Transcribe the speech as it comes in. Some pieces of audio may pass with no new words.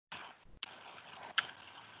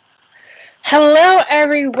Hello,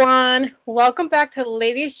 everyone. Welcome back to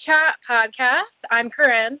Ladies Chat Podcast. I'm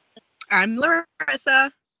Corinne. I'm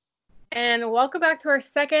Larissa. And welcome back to our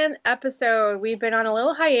second episode. We've been on a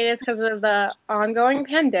little hiatus because of the ongoing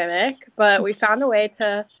pandemic, but we found a way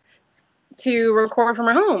to record from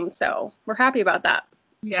our home, so we're happy about that.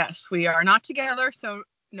 Yes, we are not together, so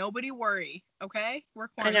nobody worry, okay? We're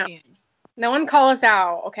quarantined. No one call us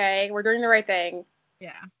out, okay? We're doing the right thing.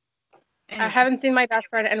 Yeah. Anyway. I haven't seen my best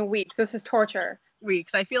friend in weeks. This is torture.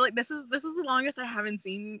 Weeks. I feel like this is the longest I haven't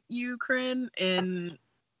seen you, Corinne, in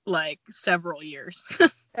like several years.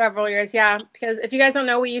 Several years, yeah. Because if you guys don't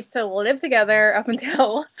know, we used to live together up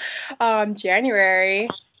until January.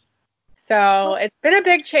 So it's been a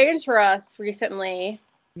big change for us recently.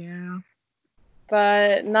 Yeah.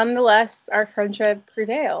 But nonetheless, our friendship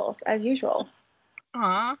prevails as usual.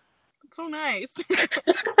 Aw, that's so nice.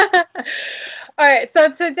 All right, so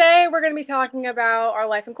today we're going to be talking about our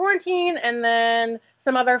life in quarantine and then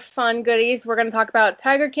some other fun goodies. We're going to talk about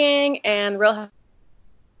Tiger King and Real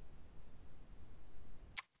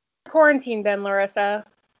Quarantine been, Larissa?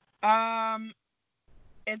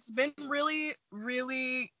 It's been really,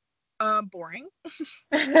 really boring.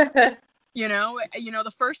 You know,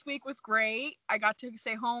 the first week was great. I got to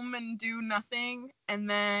stay home and do nothing, and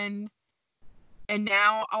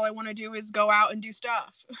now all I want to do is go out and do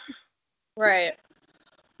stuff. Right.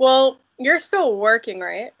 Well, you're still working,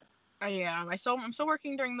 right? I am. I'm still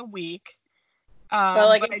working during the week. But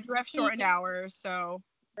I do have shortened hours, so.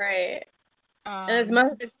 Right.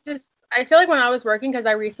 And it's just, I feel like when I was working, because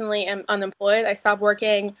I recently am unemployed, I stopped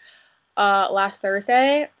working last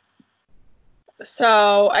Thursday.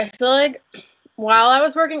 So I feel like while I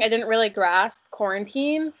was working, I didn't really grasp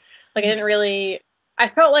quarantine. Like, I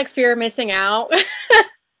felt like fear of missing out. As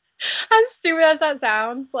stupid as that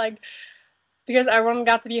sounds, like, because everyone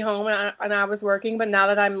got to be home and I was working, but now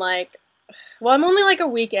that I'm like, well, I'm only like a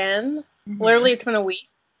week in. Literally, it's been a week.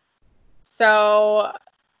 So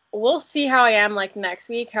we'll see how I am like next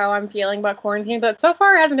week, how I'm feeling about quarantine. But so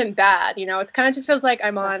far, it hasn't been bad. You know, it kind of just feels like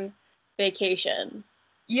I'm on vacation.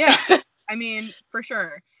 Yeah, I mean, for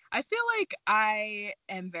sure. I feel like I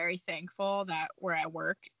am very thankful that where I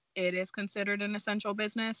work, it is considered an essential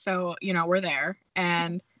business. So, we're there.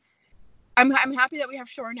 And I'm happy that we have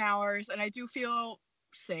shortened hours, and I do feel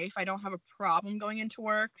safe. I don't have a problem going into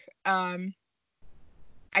work. I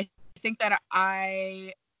think that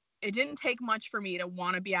it didn't take much for me to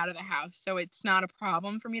want to be out of the house, so it's not a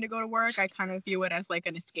problem for me to go to work. I kind of view it as like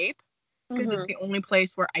an escape because it's the only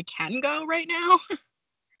place where I can go right now.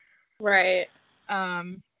 Right.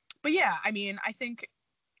 But yeah, I mean, I think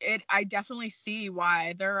I definitely see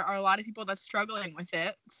why there are a lot of people that's struggling with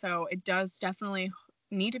it. So it does definitely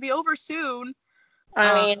need to be over soon.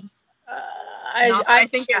 I mean, I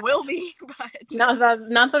think it will be, but not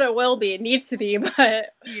that it will be. It needs to be,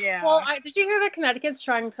 but yeah. Well, did you hear that Connecticut's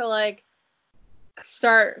trying to like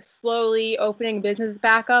start slowly opening business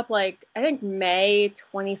back up? Like I think May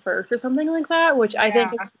 21st or something like that, which I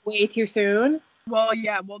think is way too soon. Well,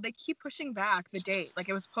 yeah. Well, they keep pushing back the date. Like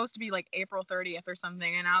it was supposed to be like April 30th or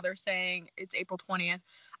something, and now they're saying it's April 20th.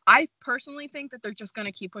 I personally think that they're just going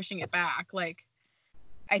to keep pushing it back. Like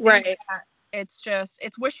I think that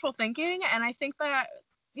it's wishful thinking, and I think that,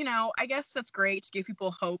 I guess that's great to give people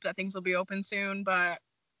hope that things will be open soon, but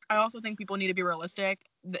I also think people need to be realistic.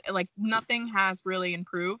 Like nothing has really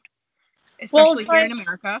improved, especially here in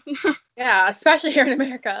America. Yeah, especially here in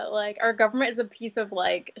America. Like our government is a piece of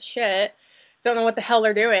like shit. Don't know what the hell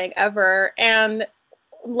they're doing ever, and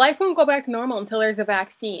life won't go back to normal until there's a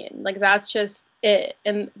vaccine. Like that's just it.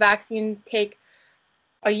 And vaccines take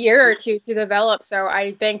a year or two to develop. So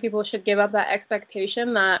I think people should give up that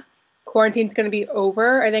expectation that quarantine's going to be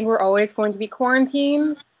over. I think we're always going to be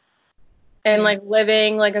quarantined and like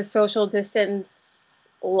living like a social distance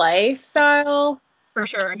lifestyle. For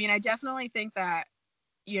sure. I mean, I definitely think that,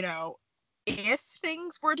 if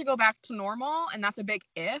things were to go back to normal, and that's a big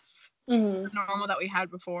if, normal that we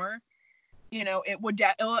had before, it would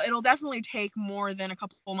it'll definitely take more than a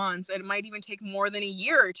couple months. It might even take more than a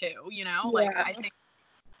year or two, Like I think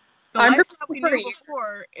the life that we knew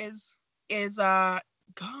before is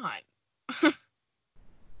gone.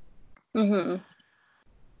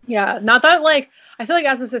 Yeah, not that like I feel like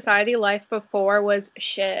as a society, life before was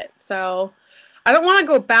shit. So I don't want to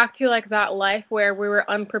go back to like that life where we were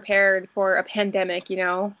unprepared for a pandemic.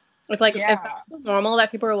 If that's normal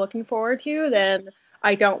that people are looking forward to, then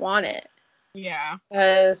I don't want it. Yeah.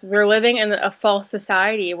 Because we're living in a false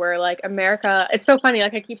society where like America, it's so funny.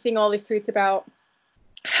 Like I keep seeing all these tweets about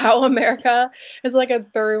how America is like a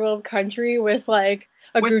third world country with like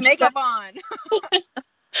with makeup on. I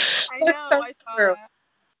know, I saw that.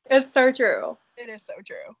 It's so true. It is so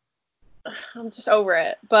true. I'm just over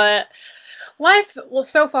it. But life, well,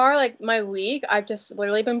 so far, like my week, I've just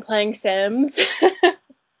literally been playing Sims.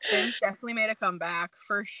 Sims definitely made a comeback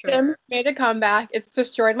for Sims sure. made a comeback. It's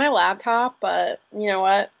destroyed my laptop, but you know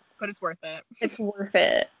what? But it's worth it. It's worth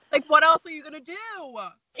it. Like, what else are you gonna do?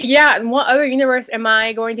 Yeah, and what other universe am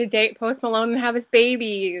I going to date Post Malone and have his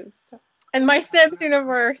babies? In my Sims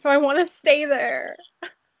universe, so I want to stay there.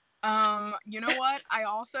 You know what? I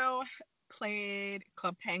also played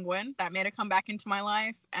Club Penguin. That made a comeback into my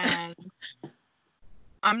life, and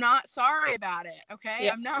I'm not sorry about it. Okay,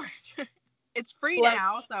 Yeah. I'm not. It's free Like,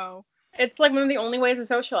 now, so it's like one of the only ways to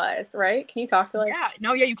socialize, right? Can you talk to like? yeah.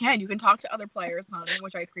 No, yeah, you can. You can talk to other players on it,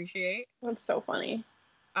 which I appreciate. That's so funny.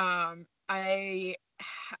 I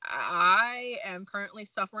am currently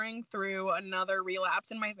suffering through another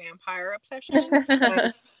relapse in my vampire obsession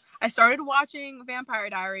because I started watching Vampire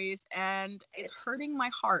Diaries and it's hurting my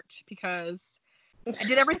heart because I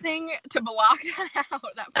did everything to block that out,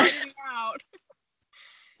 that part of me out.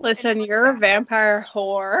 Listen, you're a vampire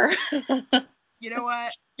whore. You know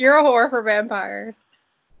what? You're a whore for vampires.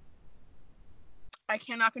 I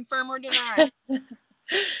cannot confirm or deny.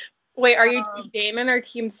 Wait, are you Team Damon or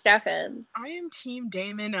Team Stefan? I am Team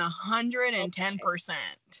Damon 110%.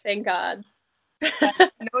 Thank God.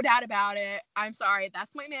 Like, no doubt about it. I'm sorry.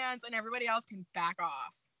 That's my man's, and everybody else can back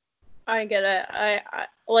off. I get it. I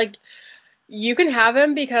like you can have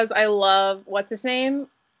him because I love what's his name?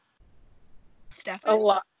 A Stefan?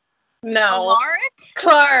 lot. No, Alaric?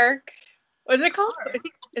 Clark. What is it called?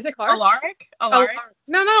 Is it Clark? Alaric? Alaric?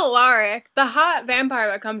 No, not Alaric. The hot vampire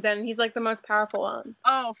that comes in. He's like the most powerful one.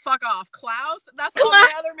 Oh, fuck off. Klaus? That's all Klaus.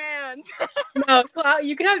 my other mans. No, Klaus.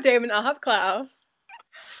 You can have Damon. I'll have Klaus.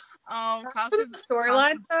 Klaus For is the Klaus.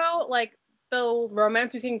 storyline though, like the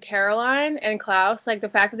romance between Caroline and Klaus, like the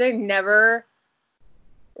fact that they never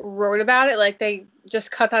wrote about it, like they just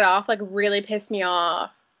cut that off, like really pissed me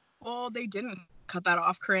off. Well, they didn't cut that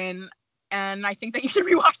off, Corinne, and I think that you should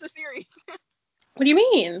rewatch the series. What do you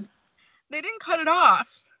mean? They didn't cut it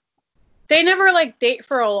off. They never like date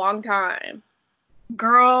for a long time.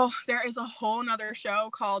 Girl, there is a whole nother show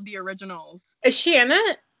called The Originals. Is she in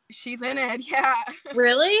it? She's in it, yeah.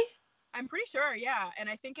 Really? I'm pretty sure, yeah. And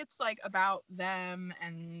I think it's like about them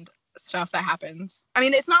and stuff that happens. I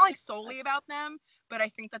mean, it's not like solely about them, but I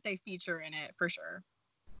think that they feature in it for sure.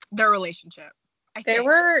 Their relationship. I They think.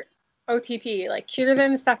 were OTP, like cuter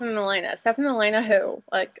than Stefan and Elena. Stefan and Elena who?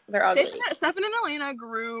 Like they're ugly. Stefan and Elena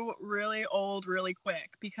grew really old really quick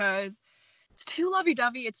because it's too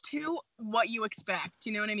lovey-dovey. It's too what you expect.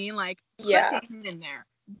 You know what I mean? Like, put Yeah. Damon in there.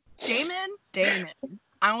 Damon.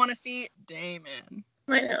 I want to see Damon.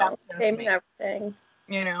 I know. Damon everything.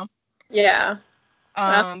 You know? Yeah.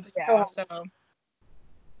 Yeah,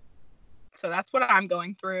 so that's what I'm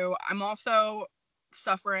going through. I'm also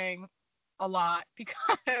suffering a lot because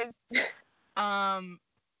I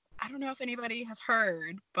don't know if anybody has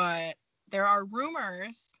heard, but there are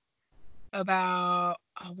rumors about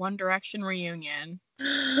a One Direction reunion.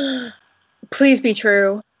 Please be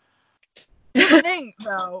true. Here's the thing,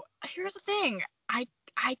 though. Here's the thing.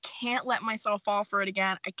 I can't let myself fall for it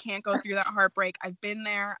again. I can't go through that heartbreak. I've been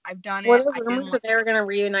there. I've done What it. are I rumors didn't that they were gonna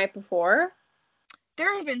reunite before?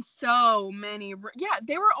 There have been so many. Yeah,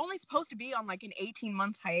 they were only supposed to be on like an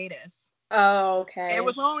 18-month hiatus. Oh, okay. It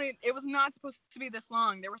was not supposed to be this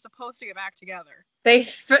long. They were supposed to get back together.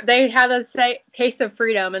 They had a taste of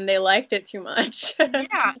freedom and they liked it too much.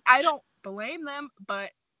 Yeah, I don't blame them,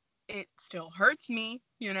 but it still hurts me,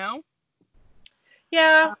 you know?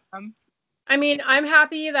 Yeah. I mean, I'm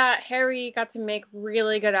happy that Harry got to make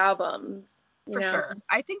really good albums. For sure.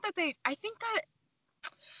 I think that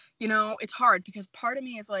it's hard because part of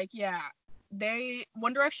me is like, yeah,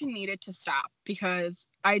 One Direction needed to stop because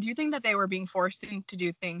I do think that they were being forced to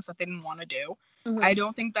do things that they didn't want to do. Mm-hmm. I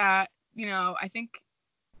don't think that, I think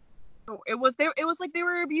it was like they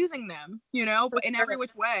were abusing them, but in every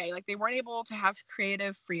which way. Like they weren't able to have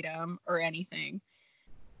creative freedom or anything.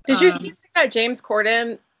 Did you see that James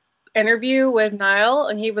Corden interview with Niall?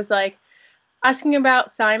 And he was like asking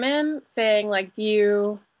about Simon, saying like,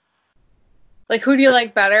 who do you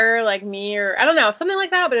like better, like me or I don't know, something like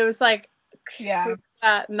that. But it was like, yeah,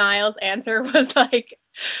 Niall's answer was like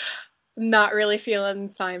not really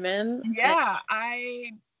feeling Simon. Yeah,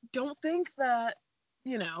 I don't think that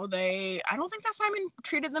I don't think that Simon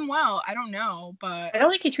treated them well. I don't know, but I don't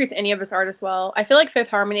think he treats any of his artists well. I feel like Fifth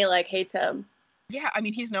Harmony like hates him. Yeah, I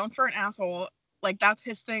mean he's known for an asshole. Like that's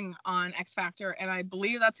his thing on X Factor, and I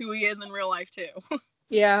believe that's who he is in real life too.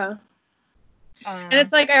 Yeah. And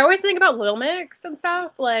it's like I always think about Little Mix and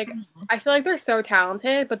stuff. Like I feel like they're so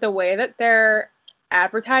talented, but the way that they're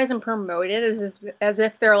advertise and promote it as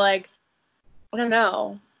if they're like, I don't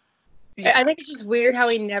know. Yeah. I think it's just weird how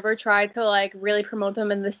he never tried to like really promote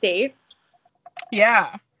them in the States.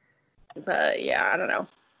 Yeah. But yeah, I don't know.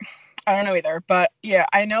 I don't know either. But yeah,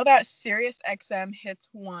 I know that SiriusXM Hits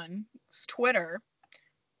One, Twitter,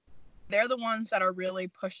 they're the ones that are really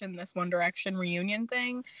pushing this One Direction reunion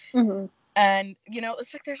thing. Mm-hmm. And,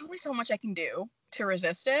 it's like there's only so much I can do to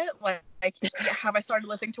resist it. Like have I started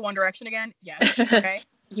listening to One Direction again? Yes. Okay.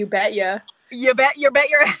 You bet ya. You bet your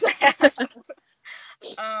ass I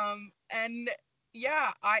have. And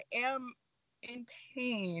yeah, I am in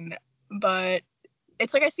pain, but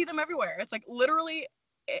it's like I see them everywhere. It's like literally,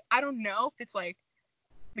 I don't know if it's like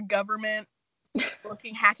the government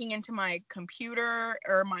hacking into my computer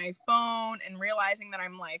or my phone and realizing that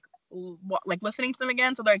I'm like listening to them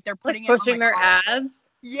again. So they're putting it on Pushing my their ads.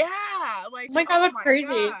 Yeah, like Oh my god, that's crazy.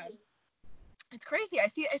 God. It's crazy. I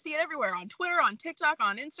see it everywhere, on Twitter, on TikTok,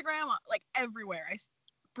 on Instagram, like everywhere. I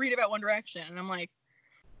read about One Direction, and I'm like,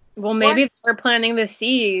 well, maybe they're planting the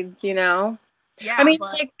seeds, Yeah, I mean,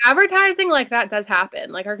 but like advertising like that does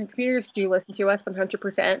happen. Like our computers do listen to us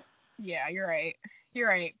 100%. yeah, you're right.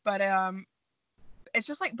 But it's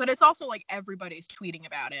just like, but it's also like everybody's tweeting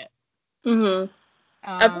about it. Mm-hmm.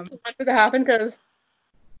 I want it to happen because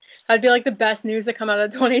that'd be like the best news to come out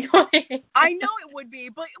of 2020. I know it would be,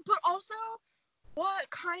 but also, what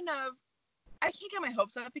kind of? I can't get my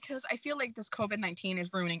hopes up because I feel like this COVID-19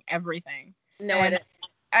 is ruining everything. No, and it is.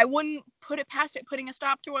 I wouldn't put it past it putting a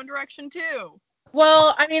stop to One Direction too.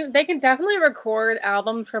 Well, I mean, they can definitely record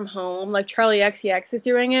albums from home. Like Charlie XCX is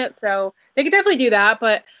doing it, so they could definitely do that.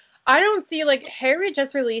 But I don't see like Harry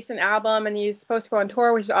just released an album and he's supposed to go on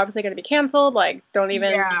tour, which is obviously going to be canceled. Like, don't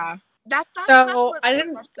even. Yeah, that's So what I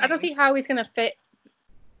don't see how he's going to fit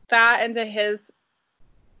that into his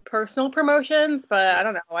personal promotions. But I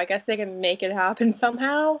don't know. I guess they can make it happen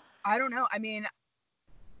somehow. I don't know. I mean,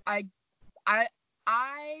 I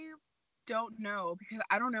don't know, because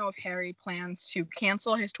I don't know if Harry plans to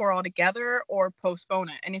cancel his tour altogether or postpone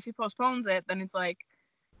it. And if he postpones it, then it's like,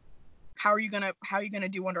 how are you gonna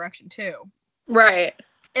do One Direction 2? Right.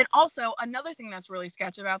 And also, another thing that's really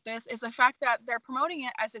sketch about this is the fact that they're promoting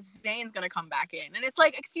it as if Zayn's gonna come back in, and it's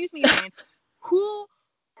like, excuse me, Zayn, who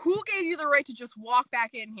gave you the right to just walk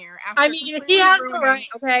back in here after I mean, he has the right.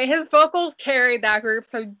 Okay, his vocals carried that group,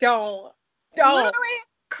 so don't. Literally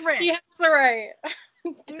cringe. He has the right.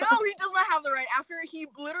 No, he does not have the right. After he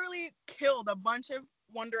literally killed a bunch of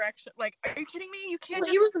One Direction. Like, are you kidding me? You can't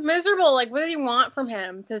He was miserable. Like, what did he want from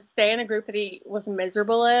him? To stay in a group that he was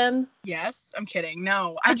miserable in? Yes, I'm kidding.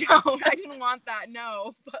 No, I don't. I didn't want that.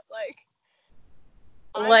 No, but like,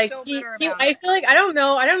 I'm still bitter about it. I feel like I don't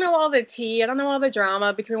know all the tea. I don't know all the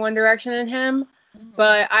drama between One Direction and him,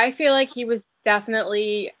 but I feel like he was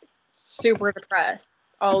definitely super depressed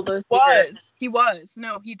all those years. He was.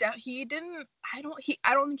 No, he didn't. I don't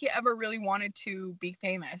think he ever really wanted to be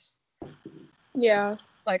famous. Yeah.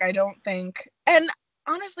 Like, I don't think. And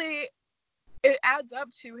honestly, it adds up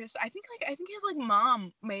to his. I think his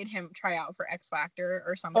mom made him try out for X Factor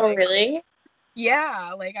or something. Oh, really?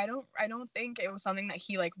 Yeah, like I don't think it was something that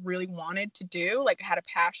he like really wanted to do, like had a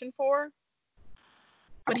passion for.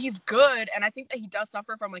 But he's good, and I think that he does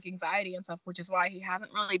suffer from like anxiety and stuff, which is why he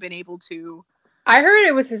hasn't really been able to. I heard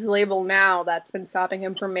it was his label now that's been stopping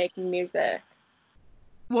him from making music.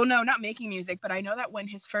 Well, no, not making music, but I know that when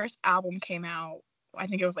his first album came out, I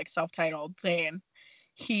think it was like self-titled, saying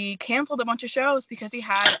he canceled a bunch of shows because he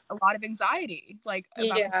had a lot of anxiety, like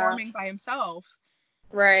about performing by himself.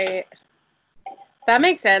 Right. That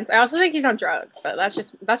makes sense. I also think he's on drugs, but that's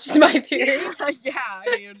just my theory. Yeah,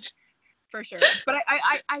 I mean, for sure. But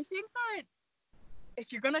I think that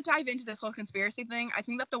if you're gonna dive into this whole conspiracy thing, I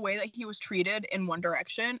think that the way that he was treated in One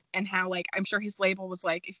Direction, and how like I'm sure his label was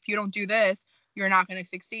like, if you don't do this, you're not gonna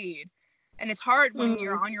succeed. And it's hard when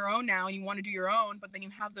you're on your own now and you want to do your own, but then you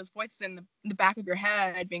have those voices in the back of your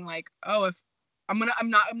head being like, oh, if I'm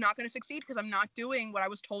not gonna succeed because I'm not doing what I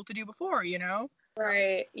was told to do before,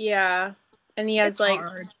 Right. Yeah. And he has it's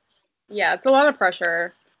hard. Yeah, it's a lot of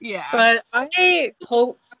pressure. Yeah. But I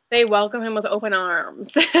hope they welcome him with open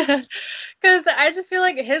arms. Because I just feel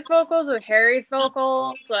like his vocals with Harry's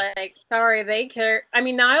vocals, like, sorry, they care. I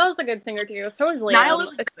mean, Niall's a good singer too. So is Liam.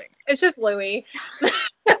 It's just Louis.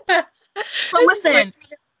 But listen,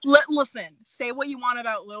 listen. Say what you want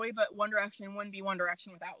about Louis, but One Direction wouldn't be One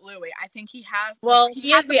Direction without Louis. I think he has. He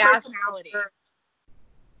has the personality.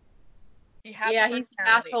 He has. He's the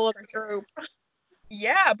asshole of the group.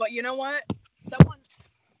 Yeah, but you know what?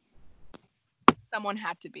 Someone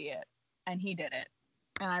had to be it, and he did it,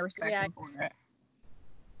 and I respect him for it.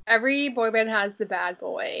 Every boy band has the bad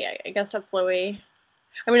boy. I guess that's Louis.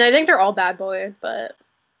 I mean, I think they're all bad boys, but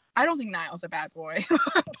I don't think Niall's a bad boy.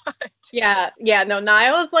 But... yeah, no,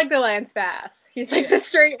 Niall is like the Lance Bass. He's like the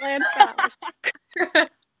straight Lance Bass.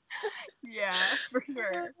 Yeah, for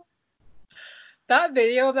sure. That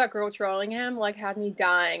video of that girl trolling him like had me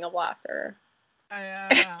dying of laughter.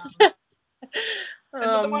 Is it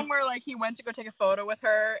the one where like he went to go take a photo with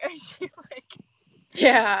her and she like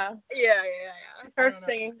yeah starts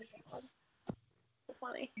singing. So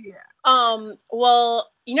funny. Yeah.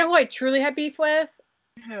 Well, you know who I truly had beef with?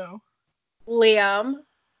 Who? Liam,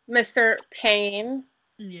 Mr. Payne.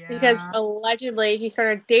 Yeah. Because allegedly he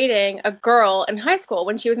started dating a girl in high school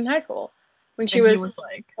when she was in high school. When she and was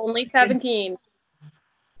like only 17.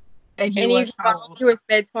 And he's how old? To his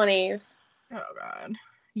mid-20s. Oh god.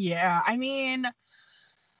 Yeah. I mean,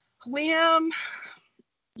 Liam,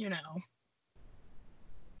 you know.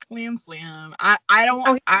 Liam's Liam.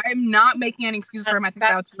 I'm not making any excuses for him. I think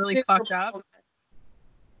that's really fucked up.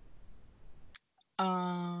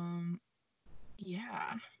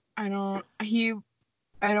 Yeah. I don't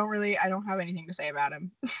have anything to say about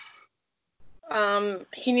him.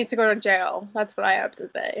 He needs to go to jail. That's what I have to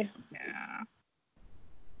say. Yeah.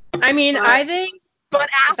 I mean, I think. But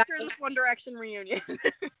after this One Direction reunion.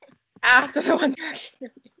 After the One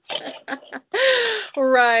Direction reunion.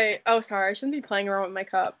 Right. Oh, sorry. I shouldn't be playing around with my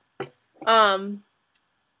cup.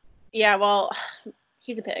 Yeah, well,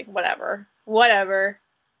 he's a pig. Whatever.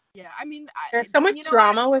 Yeah, I mean, there's so much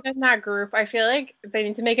drama within that group. I feel like they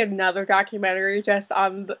need to make another documentary just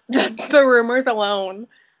on the rumors alone.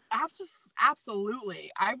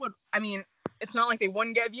 Absolutely. I mean, it's not like they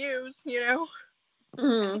wouldn't get views, you know?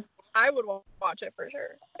 Mm-hmm. I would watch it for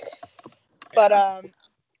sure. But,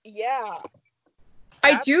 yeah.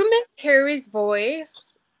 I do miss Harry's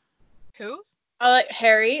voice. Whose? I like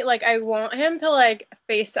Harry. Like, I want him to, like,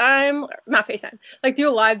 not FaceTime, like, do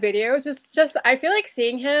a live video. Just, I feel like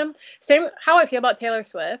seeing him, same how I feel about Taylor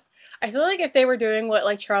Swift. I feel like if they were doing what,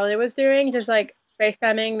 like, Charlie was doing, just, like,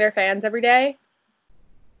 FaceTiming their fans every day,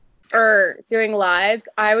 or doing lives,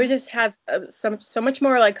 I would just have so much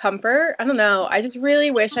more, like, comfort. I don't know. I just really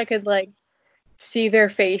wish I could, like, see their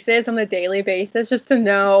faces on a daily basis just to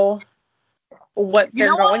know what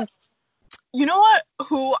they're going. You know what?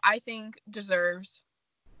 Who I think deserves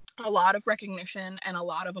a lot of recognition and a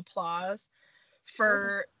lot of applause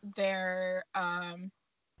for their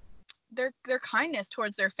kindness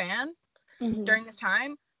towards their fans during this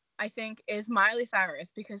time, I think, is Miley Cyrus,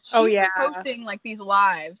 because she's been posting like these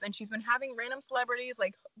lives and she's been having random celebrities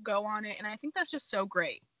like go on it, and I think that's just so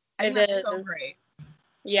great. I think that's so great.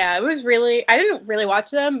 Yeah, it was really. I didn't really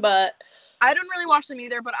watch them, but I didn't really watch them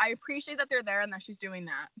either. But I appreciate that they're there and that she's doing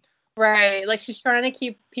that. Right, like she's trying to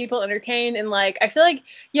keep people entertained, and like I feel like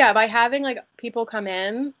by having like people come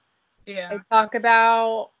in, and talk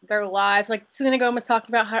about their lives. Like Selena Gomez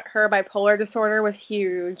talking about her bipolar disorder was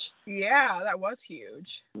huge. Yeah, that was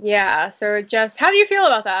huge. Yeah, so just how do you feel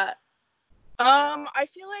about that? I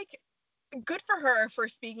feel like good for her for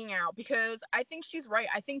speaking out, because I think she's right.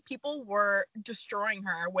 I think people were destroying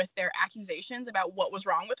her with their accusations about what was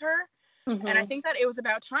wrong with her. Mm-hmm. And I think that it was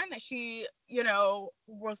about time that she,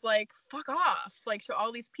 was like, fuck off, like, to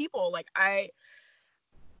all these people. Like,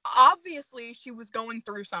 obviously she was going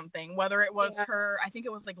through something, whether it was her, I think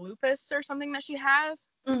it was like lupus or something that she has.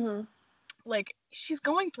 Mm-hmm. Like, she's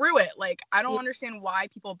going through it. Like, I don't understand why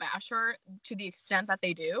people bash her to the extent that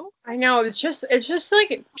they do. I know, it's just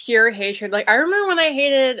like pure hatred. Like, I remember when I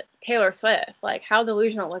hated Taylor Swift. Like, how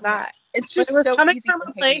delusional was I? It's just so coming from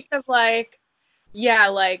a place of like,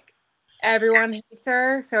 like everyone hates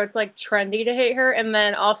her, so it's like trendy to hate her, and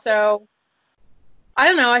then also, I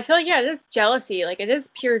don't know, I feel like it is jealousy. Like, it is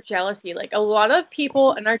pure jealousy. Like, a lot of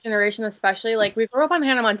people in our generation, especially, like, we grew up on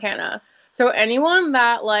Hannah Montana, so anyone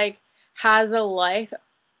that like has a life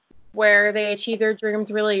where they achieve their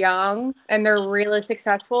dreams really young and they're really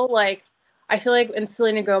successful, like, I feel like in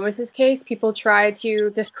Selena Gomez's case, people try to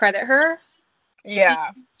discredit her.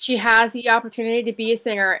 Yeah. She has the opportunity to be a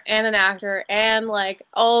singer and an actor and, like,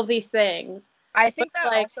 all of these things. I think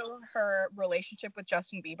that also her relationship with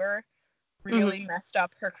Justin Bieber really messed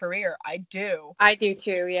up her career. I do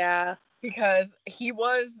too, yeah. Because he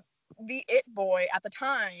was the it boy at the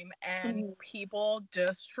time, and people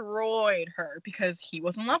destroyed her because he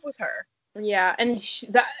was in love with her. Yeah, and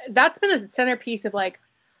that's been a centerpiece of like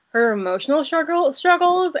her emotional struggles,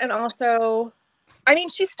 and also, I mean,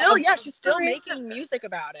 she's still making music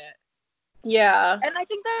about it. Yeah, and I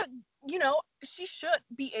think that she should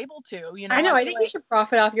be able to. I know. I think you should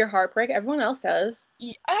profit off your heartbreak. Everyone else does.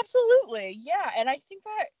 Absolutely, yeah. And I think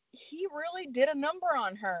that he really did a number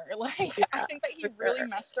on her. Like, I think that he really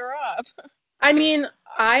messed her up. I mean,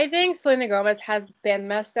 I think Selena Gomez has been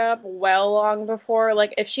messed up well long before.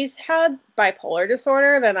 Like, if she's had bipolar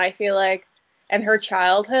disorder, then I feel like, and her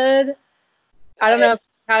childhood, I don't know if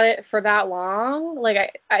she's had it for that long.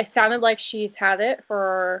 Like, I sounded like she's had it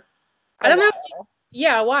for, I A don't know. while.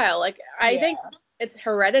 Yeah, a while. Like, I think Yeah. it's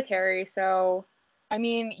hereditary, so. I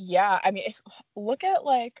mean, yeah. I mean, look at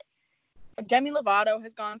like Demi Lovato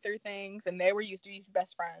has gone through things and they were used to be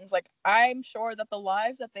best friends. Like, I'm sure that the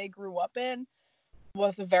lives that they grew up in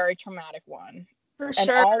was a very traumatic one. For And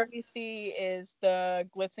sure. all we see is the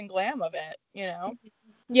glitz and glam of it, you know?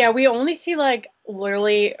 Yeah, we only see like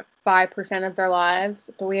literally 5% of their lives,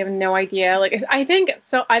 but we have no idea. Like, I think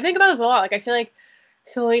so. I think about this a lot. Like, I feel like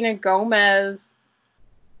Selena Gomez,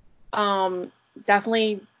 um,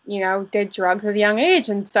 definitely, did drugs at a young age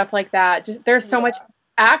and stuff like that. Just there's so much Yeah.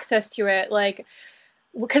 access to it. Like,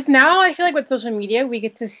 because now I feel like with social media, we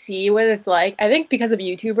get to see what it's like. I think because of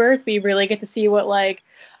YouTubers, we really get to see what like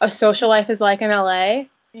a social life is like in LA. But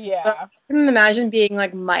Yeah. I can imagine being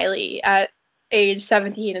like Miley at age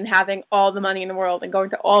 17 and having all the money in the world and going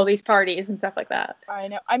to all these parties and stuff like that. I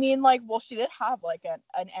know. I mean, like, well, she did have like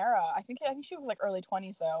an era. I think she was like early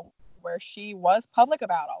 20s though, where she was public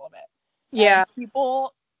about all of it. And Yeah.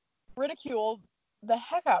 people ridiculed the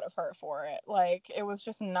heck out of her for it. Like, it was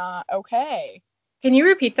just not okay. Can you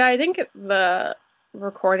repeat that? I think the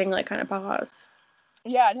recording like kind of paused.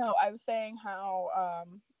 Yeah, no, I was saying how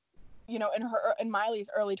in Miley's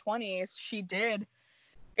early 20s, she did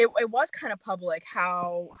it was kind of public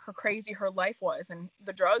how her crazy her life was and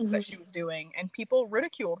the drugs that she Mm-hmm. was doing, and people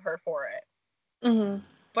ridiculed her for it. Mm-hmm.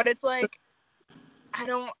 But it's like, I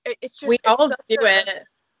don't it's We just it's all such do a it.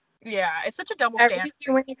 yeah, it's such a double standard. Every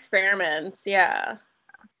human experiments. Yeah.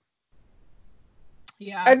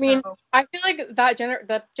 Yeah, I so mean, I feel like that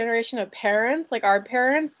generation of parents, like our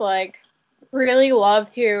parents, like really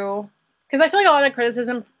love to, because I feel like a lot of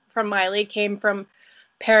criticism from Miley came from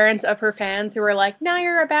parents of her fans who were like, "No,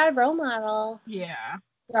 you're a bad role model." yeah.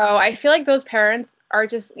 So I feel like those parents are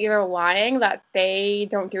just either lying that they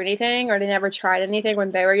don't do anything, or they never tried anything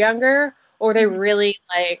when they were younger, or they Mhm. really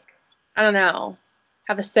like, I don't know,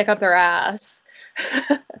 have a stick up their ass.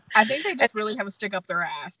 I think they just really have a stick up their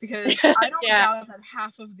ass, because I don't Yeah, doubt that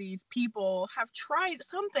half of these people have tried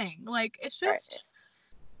something. Like, right.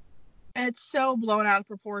 it's so blown out of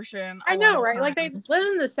proportion a I lot know, of right? Like they times. lived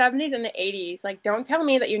in the 70s and the 80s. Like, don't tell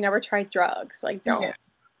me that you never tried drugs. Like, Yeah. don't.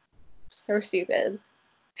 So stupid.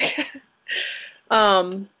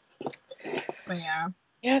 Um, But yeah.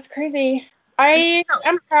 yeah, it's crazy. And I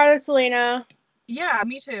am proud of Selena. yeah,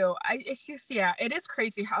 me too. It's just, yeah, it is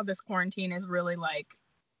crazy how this quarantine is really like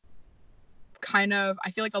kind of,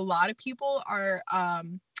 I feel like a lot of people are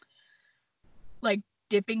like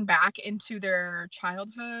dipping back into their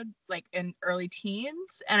childhood, like in early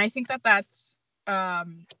teens, and I think that's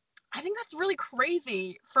really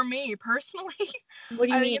crazy for me personally. What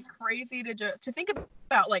do you I think mean? it's crazy to think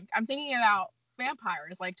about, like, I'm thinking about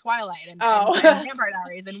vampires like Twilight and Oh, Vampire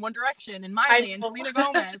Diaries and One Direction and I Miley and know. Selena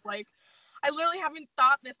Gomez. Like, I literally haven't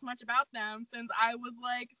thought this much about them since I was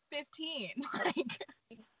like 15. Like,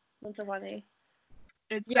 That's so funny.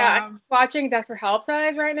 it's Yeah, I'm watching Desperate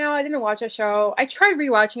Housewives right now. I didn't watch a show. I tried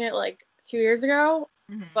rewatching it like 2 years ago,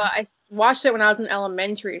 but mhm. I watched it when I was in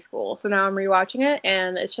elementary school. So now I'm rewatching it,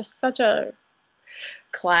 and it's just such a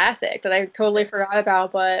classic that I totally forgot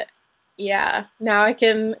about. But yeah, now I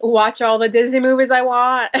can watch all the Disney movies I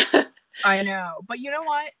want. I know, but you know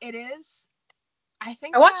what? It is. I I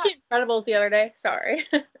think watched that The Incredibles the other day. Sorry.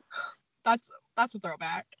 that's that's a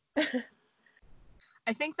throwback.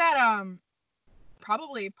 I think that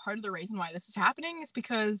probably part of the reason why this is happening is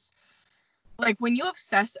because, like, when you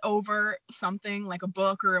obsess over something like a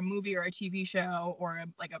book or a movie or a TV show or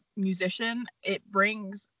like a musician, it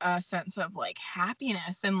brings a sense of like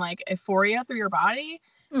happiness and like euphoria through your body.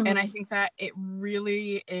 And I Hmm. think that it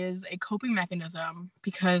really is a coping mechanism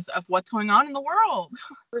because of what's going on in the world.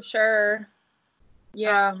 For sure.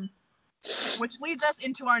 Yeah. Um, which leads us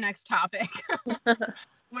into our next topic,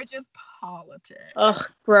 which is politics. Ugh,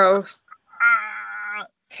 gross. Ah,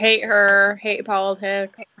 Hate her. Hate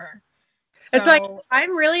politics. her. It's like So,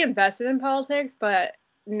 I'm really invested in politics, but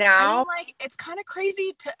I mean, now, like, it's kind of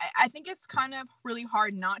crazy to, I think it's kind of really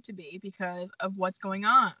hard not to be because of what's going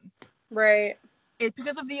on. right? It's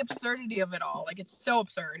because of the absurdity of it all. Like, it's so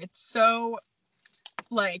absurd. It's so,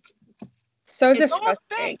 like, So it's almost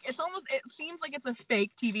disgusting. fake. It seems like it's a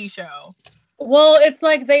fake TV show. Well, it's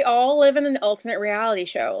like they all live in an alternate reality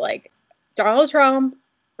show. Like Donald Trump,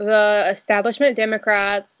 the establishment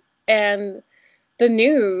Democrats, and the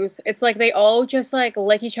news. It's like they all just like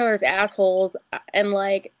lick each other's assholes and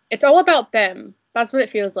like it's all about them. That's what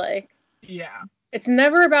it feels like. Yeah. It's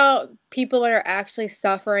never about people that are actually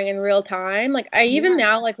suffering in real time. Like, I even Yeah.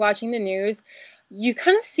 now, like, watching the news, you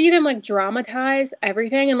kind of see them, like, dramatize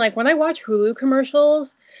everything. And, like, when I watch Hulu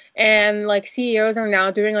commercials and, like, CEOs are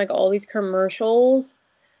now doing, like, all these commercials,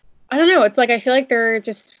 I don't know. It's like I feel like they're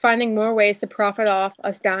just finding more ways to profit off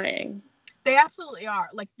us dying. They absolutely are.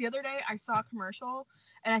 Like the other day, I saw a commercial,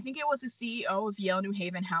 and I think it was the CEO of Yale New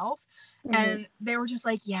Haven Health, Mm-hmm. and they were just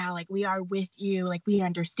like, "Yeah, like we are with you. Like we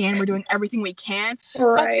understand. We're doing everything we can." But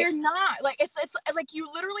Right. they're not. Like it's like you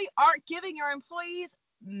literally aren't giving your employees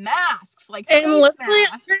masks, like And face literally,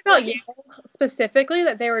 I masks. heard about Like Yale specifically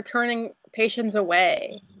that they were turning patients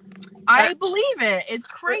away. I believe it. It's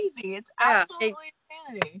crazy. It's Yeah, absolutely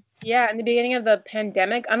insanity. yeah. In the beginning of the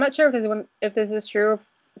pandemic, I'm not sure if this is true.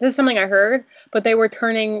 This is something I heard, but they were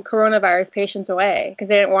turning coronavirus patients away because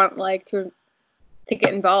they didn't want like to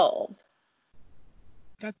get involved.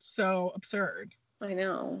 That's so absurd. I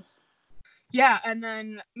know. Yeah, and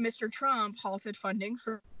then Mr. Trump halted funding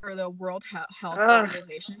for the World Health Ugh,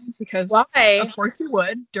 Organization because, why? of course, he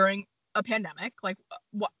would during a pandemic. Like,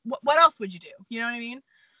 what else would you do? You know what I mean?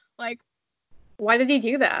 Like, Why did he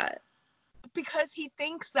do that? because he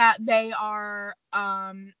thinks that they are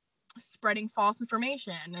spreading false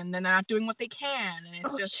information and they're not doing what they can, and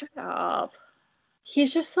it's Oh, just shut up.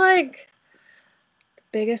 He's just like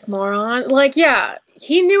biggest moron. Like, yeah,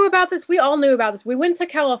 he knew about this. We all knew about this. We went to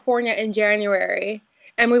California in January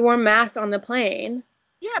and we wore masks on the plane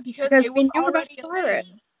yeah, because because it was we knew about already the a virus.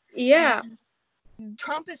 thing. Yeah. And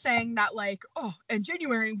Trump is saying that like, oh, in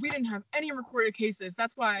January we didn't have any recorded cases.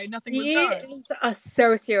 That's why nothing was He done. is a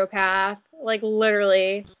sociopath. Like,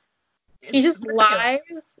 literally. He It's just ridiculous.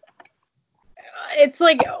 lies. It's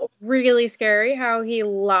like really scary how he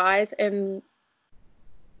lies, and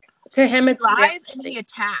to him, He it's lies and he reality.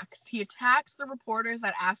 attacks. He attacks the reporters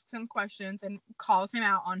that asks him questions and calls him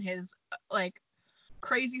out on his like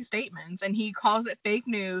crazy statements. And he calls it fake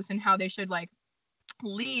news and how they should like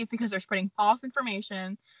leave because they're spreading false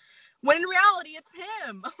information. When in reality, it's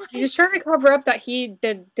him. He's Like, just trying to cover up that he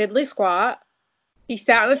did diddly squat. He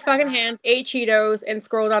sat on his fucking yeah, hands, ate Cheetos, and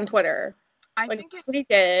scrolled on Twitter. I Like, think that's what it's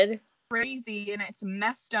he did. crazy and it's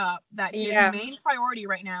messed up that his Yeah. main priority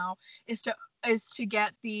right now is to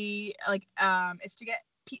get the like is to get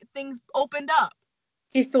things opened up.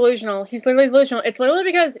 He's delusional. He's literally delusional. It's literally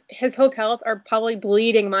because his hotels are probably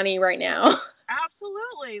bleeding money right now.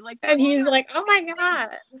 Absolutely. Like they're And one of he's their like, oh my main things. God.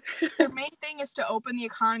 Their main thing is to open the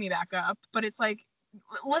economy back up, but it's like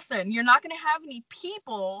listen, you're not going to have any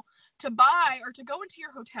people to buy or to go into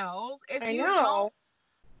your hotels if I you don't know.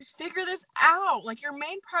 figure this out. Like your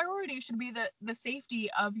main priority should be the safety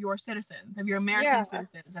of your citizens, of your American Yeah,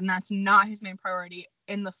 citizens, and that's not his main priority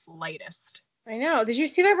in the slightest. I know. Did you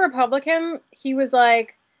see that Republican? He was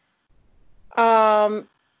like, um,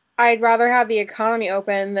 I'd rather have the economy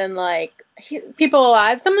open than like people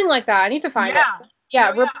alive, something like that. I need to find it. Yeah. Yeah,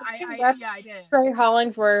 No, yeah, Republican I Rep. yeah, I did. Trey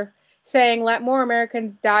Hollings were saying, "Let more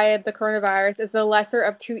Americans die of the coronavirus is the lesser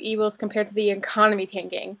of two evils compared to the economy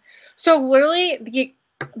tanking." So literally,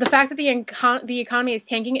 the fact that the economy is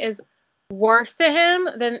tanking is worse to him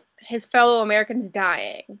than his fellow Americans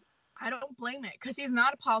dying. I don't blame it because he's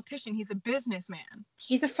not a politician. He's a businessman.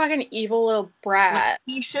 He's a fucking evil little Like brat.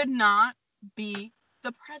 he should not be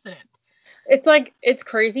the president. It's like it's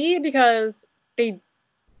crazy because they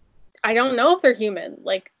I don't know if they're human,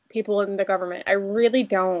 like people in the government. I really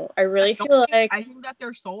don't. I I really don't feel think like I think that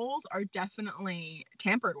their souls are definitely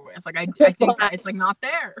tampered with. Like I think that it's like not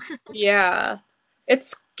there. yeah.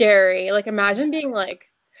 It's scary. Like Yeah. imagine being like,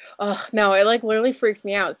 oh no, it like literally freaks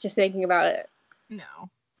me out just thinking about it. No.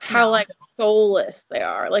 How No. like soulless they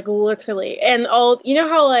are. Like literally. And all you know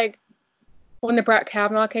how like when the Brett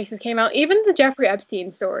Kavanaugh cases came out, even the Jeffrey Epstein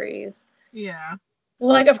stories. Yeah.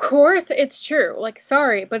 Like of course it's true. Like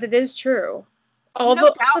sorry, but it is true. All No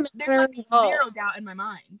the doubt. men There's that are like involved. zero doubt in my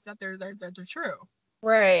mind that they're true.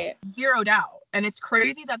 Right. Zero doubt. And it's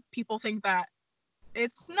crazy that people think that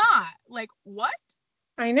it's not. Like what?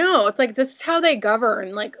 I know. It's like this is how they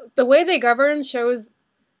govern. Like the way they govern shows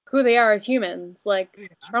who they are as humans. Like Yeah.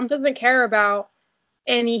 Trump doesn't care about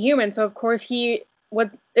any human, so of course he what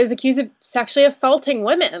is accused of sexually assaulting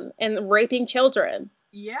women and raping children.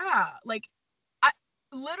 Yeah. Like I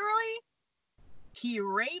literally he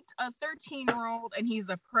raped a 13-year-old and he's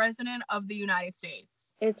the president of the United States.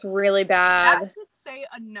 It's really That bad. should say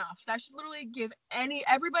enough. That should literally give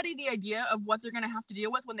everybody the idea of what they're gonna have to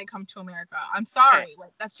deal with when they come to America. I'm I, sorry,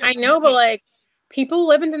 like that's I just the know, but case. like people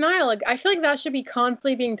live in denial. Like I feel like that should be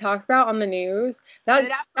constantly being talked about on the news. It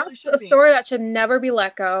absolutely That's should a be. story that should never be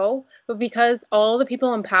let go. But because all the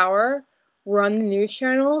people in power run the news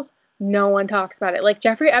channels, no one talks about it. Like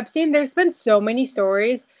Jeffrey Epstein, there's been so many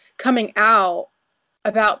stories coming out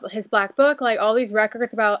about his black book, like all these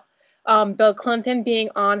records about Bill Clinton being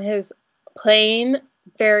on his plane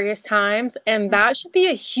various times, and that should be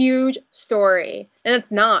a huge story. And it's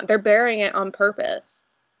not. They're burying it on purpose.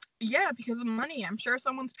 Yeah, because of money. I'm sure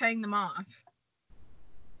someone's paying them off.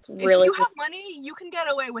 Really, if you have money, you can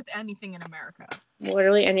get away with anything in America.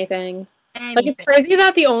 Literally anything. Anything. Like, it's crazy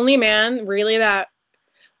that the only man really that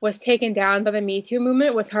was taken down by the Me Too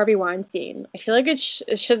movement was Harvey Weinstein. I feel like it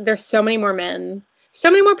should. There's so many more men, so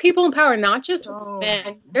many more people in power, not just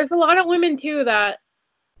men. There's a lot of women too that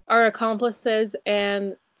are accomplices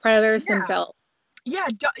and predators themselves. Yeah,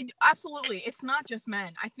 absolutely. It's not just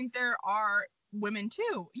men. I think there are women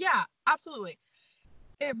too. Yeah, absolutely.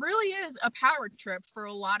 It really is a power trip for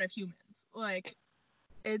a lot of humans. Like,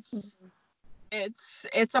 it's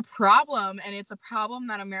a problem, and it's a problem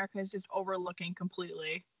that America is just overlooking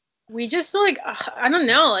completely. We just, like, I don't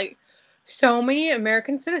know, like, so many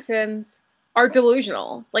American citizens are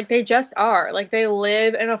delusional. Like, they just are. Like, they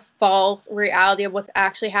live in a false reality of what's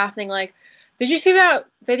actually happening. Like, did you see that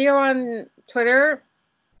video on Twitter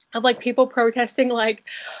of, like, people protesting, like,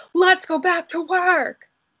 let's go back to work.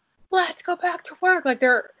 Let's go back to work. Like,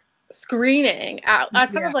 they're screaming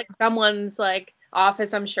outside of, like, someone's, like,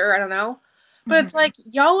 office, I'm sure. I don't know. But it's like,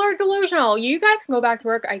 y'all are delusional. You guys can go back to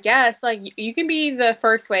work, I guess. Like, you can be the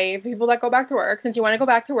first wave, people that go back to work, since you want to go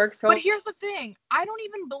back to work. So, but here's the thing. I don't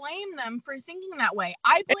even blame them for thinking that way.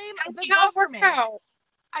 I blame the government.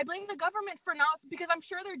 I blame the government for not, because I'm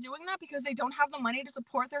sure they're doing that because they don't have the money to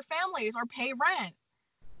support their families or pay rent.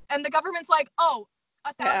 And the government's like, oh,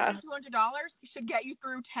 $1,200 should get you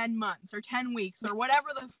through 10 months or 10 weeks or whatever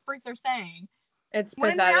the freak they're saying. It's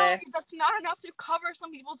when in reality, that's not enough to cover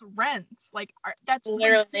some people's rents. Like, that's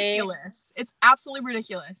literally ridiculous. It's absolutely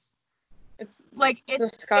ridiculous. It's like,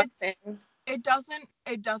 it's disgusting. It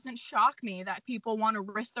doesn't shock me that people want to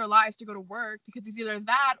risk their lives to go to work, because it's either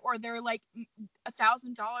that or they're like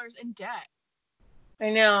 $1,000 in debt. I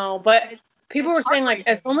know, but people were saying, like,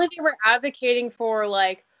 if only they were advocating for,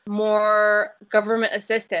 like, more government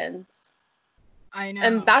assistance. I know.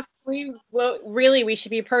 And that's what really we should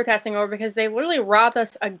be protesting over, because they literally robbed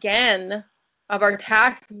us again of our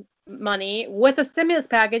tax money with a stimulus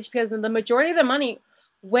package, because the majority of the money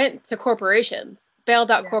went to corporations,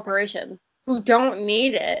 bailed out corporations who don't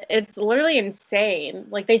need it. It's literally insane.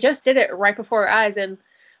 Like, they just did it right before our eyes. And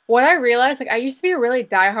what I realized, like, I used to be a really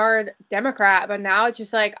diehard Democrat, but now it's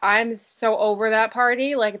just like, I'm so over that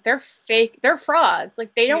party. Like, they're fake. They're frauds.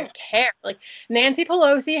 Like, they don't care. Like, Nancy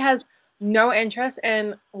Pelosi has no interest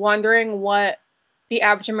in wondering what the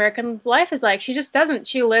average American's life is like. She just doesn't.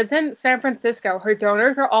 She lives in San Francisco. Her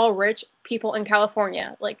donors are all rich people in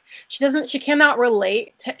California. Like, she cannot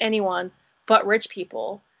relate to anyone but rich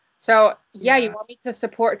people. So, yeah, you want me to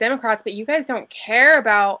support Democrats, but you guys don't care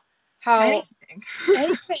about how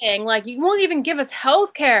anything. Like, you won't even give us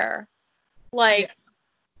health care. Like,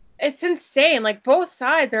 it's insane. Like, both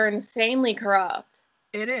sides are insanely corrupt.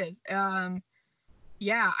 It is.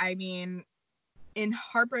 Yeah, I mean, in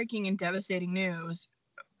heartbreaking and devastating news,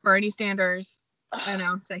 Bernie Sanders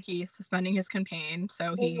announced that he's suspending his campaign,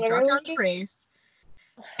 so he dropped out of the race,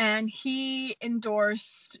 and he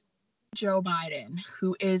endorsed Joe Biden,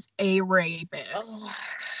 who is a rapist.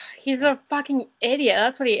 He's a fucking idiot.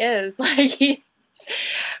 That's what he is. Like,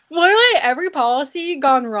 literally every policy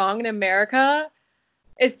gone wrong in America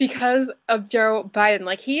is because of Joe Biden.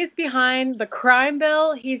 Like, he is behind the crime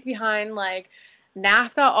bill. He's behind, like,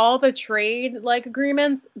 NAFTA, all the trade, like,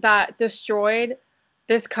 agreements that destroyed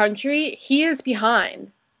this country. He is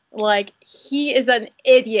behind. Like, he is an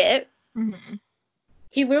idiot. Mm-hmm.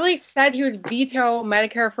 He literally said he would veto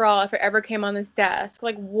Medicare for all if it ever came on his desk.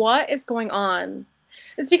 Like, what is going on?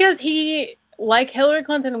 It's because he, like Hillary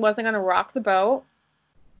Clinton, wasn't going to rock the boat.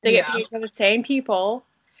 They get paid for the same people.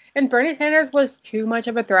 And Bernie Sanders was too much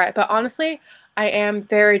of a threat. But honestly, I am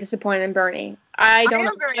very disappointed in Bernie. I don't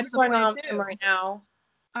know what's going on with him right now.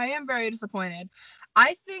 I am very disappointed.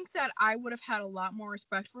 I think that I would have had a lot more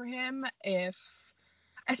respect for him if,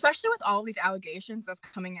 especially with all these allegations that's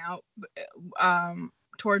coming out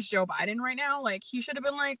towards Joe Biden right now, like, he should have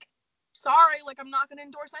been like, sorry, like, I'm not going to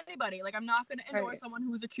endorse anybody. Like, I'm not going to endorse someone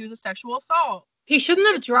who was accused of sexual assault. He shouldn't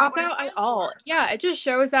have dropped out at all. Yeah, it just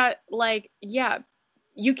shows that, like, yeah,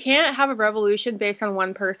 you can't have a revolution based on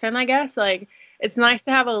one person, I guess. Like, it's nice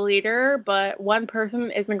to have a leader, but one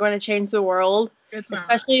person isn't going to change the world,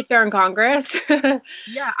 especially if they're in Congress.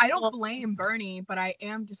 Yeah, I don't blame Bernie, but I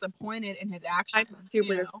am disappointed in his actions. I'm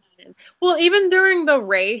super disappointed. Well, even during the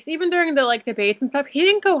race, even during the, like, debates and stuff, he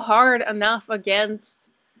didn't go hard enough against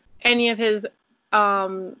any of his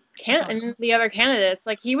and the other candidates.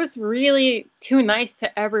 Like, he was really too nice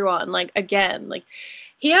to everyone. Like, again, like,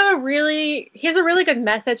 he has a really good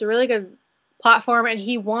message, a really good platform, and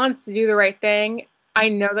he wants to do the right thing. I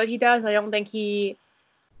know that he does. I don't think he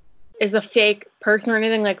is a fake person or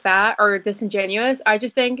anything like that, or disingenuous. I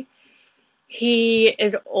just think he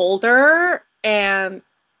is older and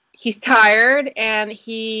he's tired, and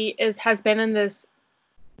has been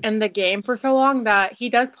in the game for so long that he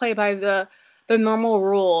does play by the normal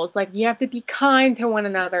rules. Like, you have to be kind to one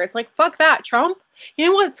another. It's like, fuck that, Trump. You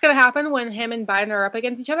know what's going to happen when him and Biden are up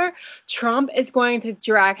against each other? Trump is going to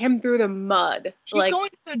drag him through the mud. He's going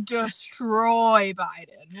to destroy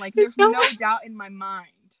Biden. Like, there's no doubt in my mind.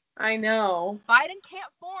 I know. Biden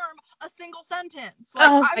can't form a single sentence. Like,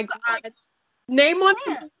 oh my God. Like, name one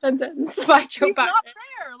sentence by Joe Biden. He's not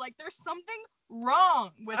there. Like, there's something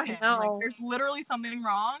wrong with him. Like, there's literally something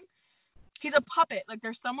wrong. He's a puppet. Like,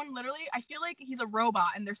 there's someone literally, I feel like he's a robot,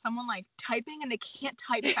 and there's someone, like, typing, and they can't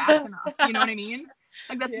type fast enough. You know what I mean?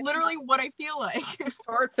 Like, that's literally what I feel like.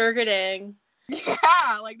 Short-circuiting.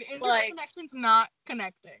 Yeah, like, the internet connection's not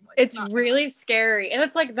connecting. Like, it's really scary. And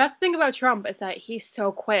it's like, that's the thing about Trump, is that he's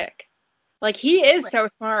so quick. Like, he is so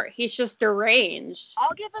smart. He's just deranged.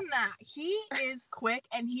 I'll give him that. He is quick,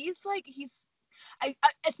 and he's like,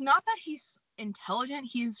 it's not that he's intelligent.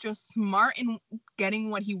 He's just smart in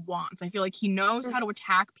getting what he wants. I feel like he knows how to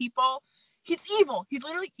attack people. He's evil. He's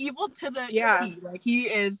literally evil to the T. Like, he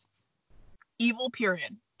is evil,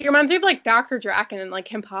 period. He reminds me of, like, Dr. Draken and, like,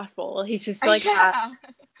 Kim Possible. He's just like that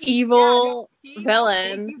evil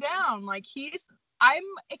villain. He will take you down. Like, I'm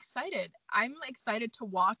excited. I'm excited to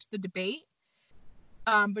watch the debate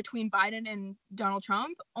between Biden and Donald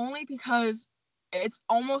Trump, only because it's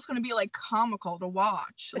almost going to be, like, comical to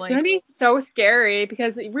watch. It's going to be so scary,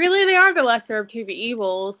 because really they are the lesser of two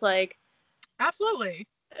evils. Like, absolutely.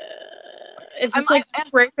 It's just like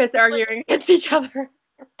rapists arguing against each other.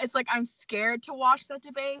 It's like, I'm scared to watch that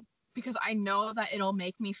debate because I know that it'll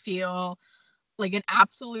make me feel like an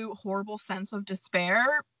absolute horrible sense of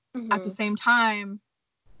despair. At the same time,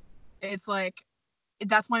 it's like,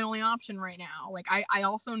 that's my only option right now. Like, I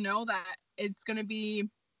also know that it's gonna be,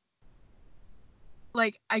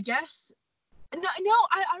 like, I guess, no,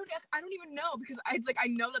 I don't even know, because it's like, I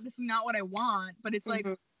know that this is not what I want, but it's like,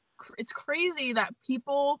 it's crazy that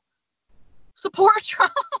people support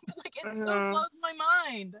Trump. Like, it so blows my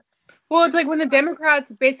mind. Well, it's like when the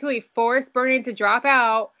Democrats basically forced Bernie to drop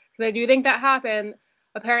out, because I do think that happened.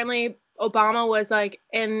 Apparently, Obama was like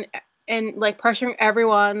in like pressuring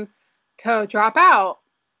everyone to drop out.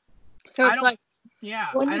 So it's like,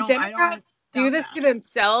 when the Democrats do this to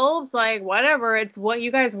themselves, like, whatever, it's what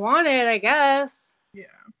you guys wanted, I guess. Yeah.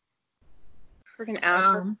 Freaking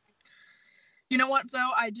asshole. You know what, though?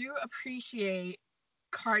 I do appreciate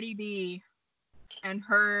Cardi B and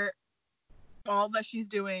all that she's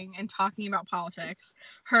doing and talking about politics.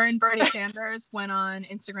 Her and Bernie Sanders went on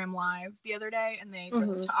Instagram Live the other day, and they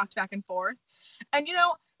just talked back and forth. And, you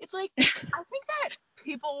know, it's like, I think that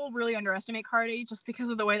people really underestimate Cardi just because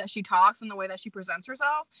of the way that she talks and the way that she presents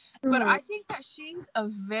herself. But I think that she's a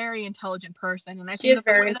very intelligent person, and I think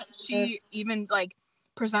that the way that she even, like,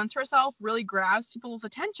 presents herself really grabs people's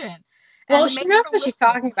attention. Well, she knows what she's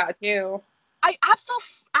talking about, too. I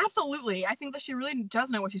absolutely. I think that she really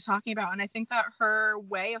does know what she's talking about. And I think that her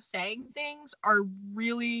way of saying things are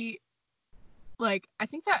really, like, I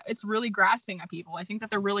think that it's really grasping at people. I think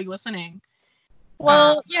that they're really listening.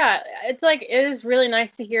 Well, yeah, it's like, it is really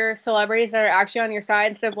nice to hear celebrities that are actually on your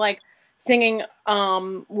side, instead of, like, singing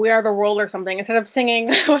We Are the World or something, instead of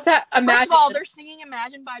singing, what's that? Imagine. First of all, they're singing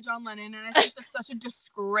Imagine by John Lennon, and I think that's such a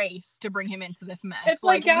disgrace to bring him into this mess. It's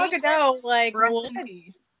like, Gal Gadot, like,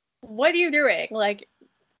 what are you doing? Like,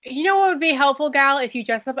 you know what would be helpful, Gal, if you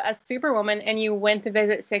dressed up as Superwoman and you went to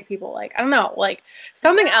visit sick people? Like, I don't know, like,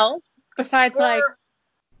 something else besides, like,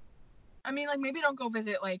 I mean, like, maybe don't go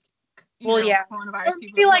visit, like, coronavirus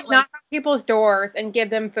people. Maybe, like, knock on people's doors and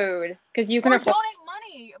give them food, because you can donate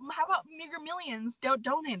money. How about your millions? Don't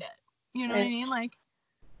donate it. You know what I mean? Like,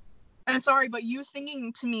 I'm sorry, but you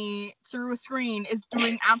singing to me through a screen is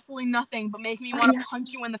doing absolutely nothing but make me want to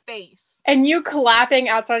punch you in the face. And you clapping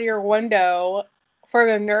outside your window for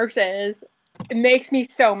the nurses, it makes me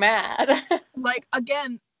so mad. Like,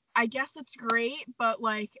 again, I guess it's great, but,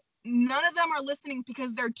 like, none of them are listening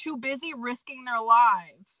because they're too busy risking their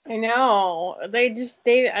lives. I know. I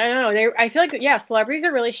don't know. I feel like, yeah, celebrities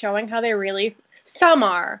are really showing how they really, some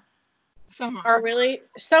are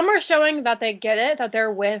showing that they get it, that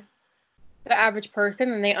they're with the average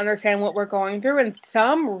person and they understand what we're going through, and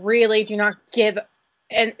some really do not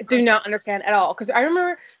understand at all. Because I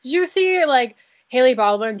remember, did you see, like, Haley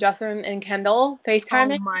Baldwin, Justin, and Kendall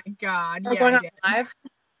FaceTiming. Oh my God. Or Yeah, going I on did. live.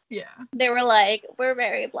 Yeah. They were like, we're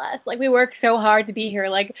very blessed. Like, we worked so hard to be here.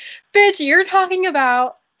 Like, bitch, you're talking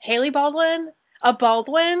about Haley Baldwin, a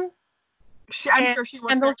Baldwin, I'm and sure she worked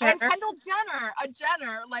Kendall there. And Jenner. Kendall Jenner, a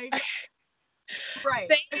Jenner, like, right.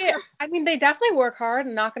 They definitely work hard.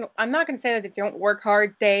 I'm not gonna say that they don't work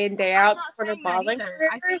hard day in, day I'm out not for their saying that modeling either.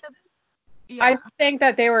 I think careers. that's, I yeah, just think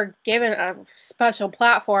that they were given a special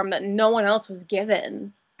platform that no one else was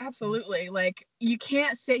given. absolutely. Like, you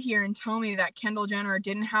can't sit here and tell me that Kendall Jenner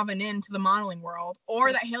didn't have an in to the modeling world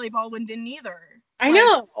or that Haley Baldwin didn't either. I Like,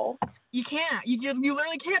 know. you can't. You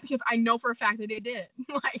literally can't because I know for a fact that they did.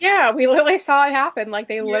 Like, Yeah, we literally saw it happen. Like,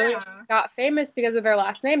 they literally yeah. got famous because of their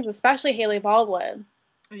last names, especially Haley Baldwin.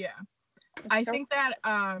 Yeah. It's I so think that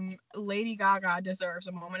Lady Gaga deserves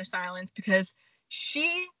a moment of silence because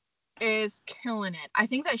she is killing it. I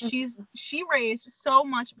think that she raised so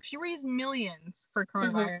much. She raised millions for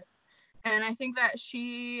coronavirus, and I think that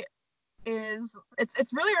she is.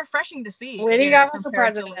 It's really refreshing to see. Lady You know, Gaga for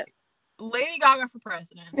compared to president. like Lady Gaga for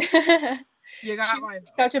president. You got She's my vote.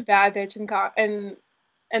 such a bad bitch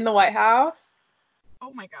in the White House.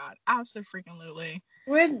 Oh my god, absolutely.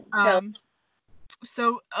 Would kill.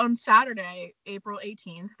 So on Saturday, April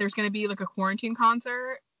 18th, there's going to be like a quarantine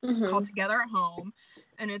concert called Together at Home.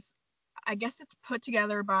 And I guess it's put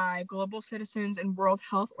together by Global Citizens and World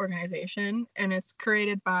Health Organization. And it's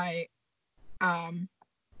created by,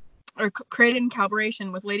 created in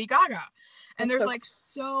collaboration with Lady Gaga. And there's like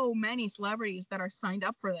so many celebrities that are signed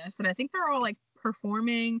up for this. And I think they're all like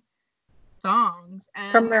performing songs.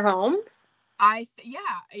 And From their homes? yeah.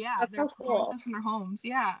 That's They're so performing cool. songs from their homes.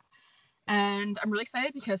 Yeah. And I'm really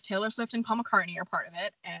excited because Taylor Swift and Paul McCartney are part of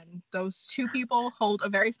it. And those two people hold a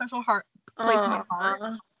very special place in my heart.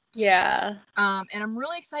 Yeah. And I'm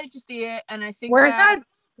really excited to see it. And I think Where's that that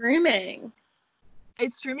streaming?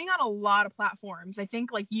 it's streaming on a lot of platforms. I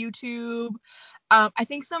think like YouTube. I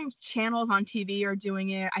think some channels on TV are doing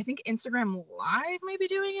it. I think Instagram Live may be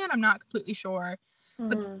doing it. I'm not completely sure.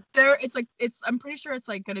 But I'm pretty sure it's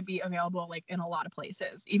like going to be available like in a lot of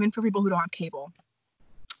places, even for people who don't have cable.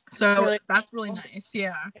 So Really that's cool. really nice.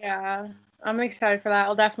 Yeah. Yeah. I'm excited for that.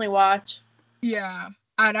 I'll definitely watch. Yeah.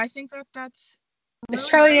 And I think that that's Is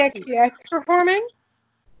really Charlie great. XCX performing?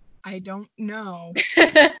 I don't know.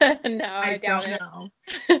 No, I I doubt don't know.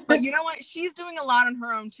 it. But you know what? She's doing a lot on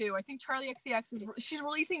her own too. I think Charlie XCX she's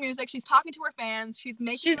releasing music. She's talking to her fans. She's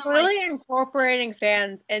making She's them like, really incorporating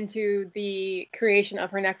fans into the creation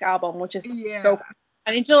of her next album, which is so yeah. cool.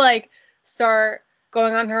 I need to like start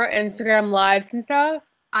going on her Instagram lives and stuff.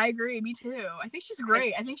 I agree. Me too. I think she's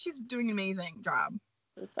great. I think she's doing an amazing job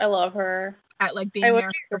I love her. at like I being love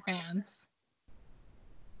there for her fans.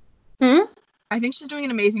 Hmm? I think she's doing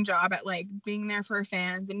an amazing job at like being there for her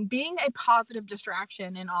fans and being a positive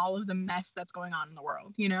distraction in all of the mess that's going on in the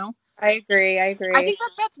world, you know? I agree. I think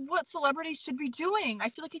that that's what celebrities should be doing. I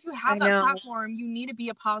feel like if you I have that know. platform, you need to be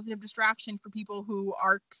a positive distraction for people who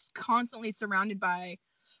are constantly surrounded by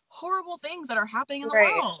horrible things that are happening in the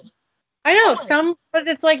Right. world. I know Always. but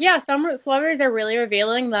it's like, yeah, some celebrities are really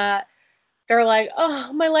revealing that they're like,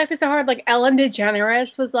 oh, my life is so hard. Like Ellen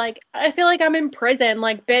DeGeneres was like, I feel like I'm in prison.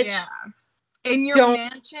 Like, bitch, Yeah. In your don't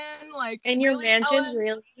mansion, like in your really, mansion, Ellen?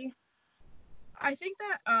 really. I think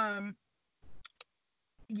that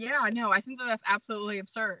yeah, no, I think that that's absolutely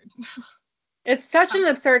absurd. It's such an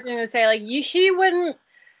absurd thing to say. Like,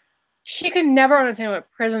 she could never understand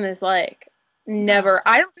what prison is like. No. Never.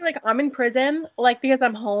 I don't feel like I'm in prison, like, because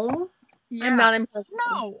I'm home. I'm Yeah. not in prison.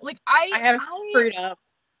 No. Like I have I freedom.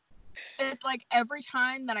 it's like every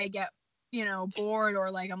time that I get, bored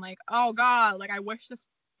or like I'm like, oh God, like I wish this,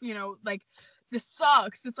 like this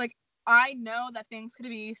sucks. It's like I know that things could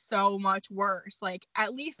be so much worse. Like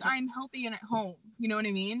at least I'm healthy and at home. You know what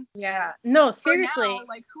I mean? Yeah. No, For now, seriously.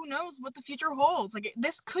 like who knows what the future holds? Like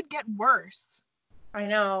this could get worse. I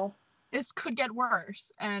know. This could get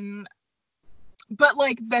worse. But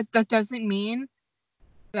like that doesn't mean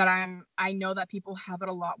that I know that people have it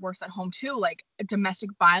a lot worse at home too, like domestic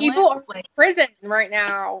People violence, are in like prison right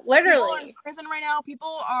now. people are in Literally. prison right now.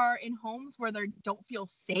 People are in homes where they don't feel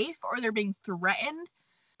safe or they're being threatened.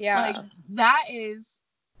 Like Yeah. that is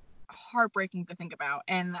heartbreaking to think about,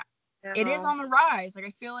 and it is No. on the rise. Like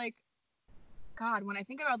I feel like God, when I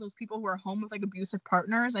think about those people who are home with like abusive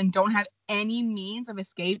partners and don't have any means of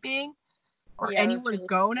escaping or Yeah, that's anywhere to really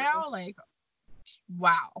go cool. now, like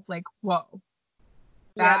wow, like whoa,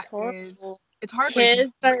 Yeah, that it's is horrible. it's heartbreaking.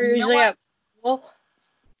 Kids that are And you know usually what? at school.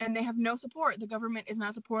 And they have no support. The government is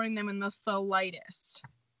not supporting them in the slightest.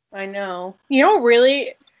 I know. You know,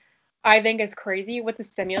 really, I think is crazy with the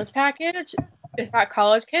stimulus package. is that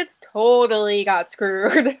college kids totally got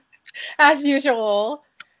screwed as usual.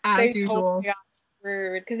 As They usual. totally got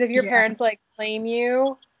screwed because if your Yeah. parents like claim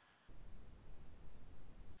you,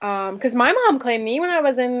 because my mom claimed me when I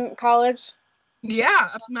was in college. Yeah,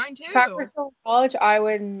 mine If I were too. still in college, I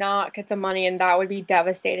would not get the money, and that would be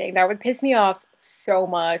devastating. That would piss me off so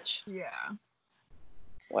much. Yeah.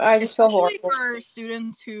 I just feel Especially horrible. for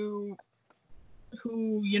students who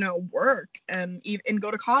work and go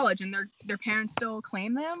to college and their parents still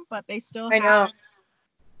claim them, but they still I know. have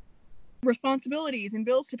responsibilities and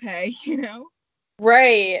bills to pay.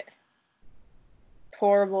 Right. It's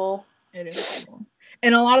horrible. It is horrible.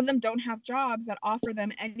 And a lot of them don't have jobs that offer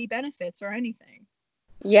them any benefits or anything.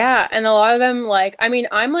 Yeah, and a lot of them, like, I mean,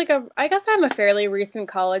 I guess I'm a fairly recent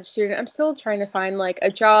college student. I'm still trying to find, like, a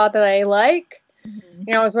job that I like.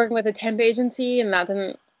 Mm-hmm. I was working with a temp agency, and that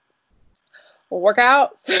didn't work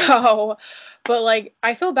out. So, but, like,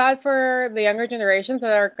 I feel bad for the younger generations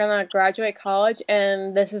that are gonna graduate college,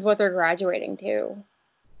 and this is what they're graduating to.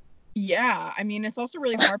 Yeah, I mean, it's also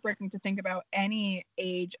really heartbreaking to think about any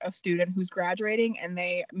age of student who's graduating and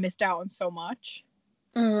they missed out on so much.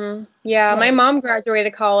 Mm-hmm. Yeah, my Like, mom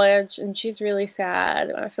graduated college, and she's really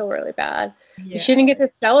sad. I feel really bad. She yeah, didn't get to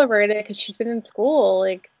celebrate it because she's been in school.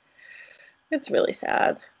 Like, it's really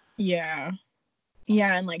sad. yeah,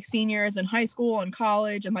 yeah, and like seniors in high school and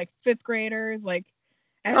college and like fifth graders, like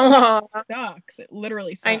everybody Aw, sucks. It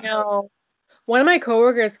literally I sucks. know. One of my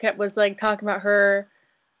coworkers was like talking about her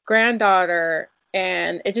granddaughter,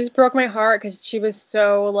 and it just broke my heart because she was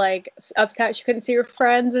so like upset she couldn't see her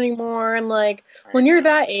friends anymore. And like I when you're know.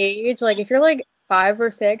 that age, like if you're like 5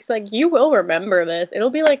 or 6, like you will remember this. It'll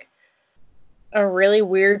be like a really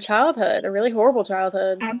weird childhood, a really horrible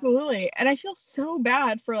childhood. Absolutely. And I feel so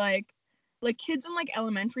bad for like kids in like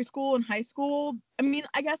elementary school and high school. I mean,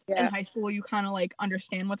 I guess in Yeah. high school you kind of like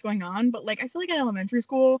understand what's going on, but like I feel like in elementary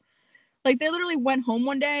school, like they literally went home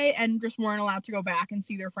one day and just weren't allowed to go back and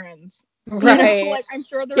see their friends. Right. Like I'm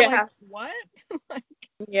sure they're like, Yeah. "What?" Like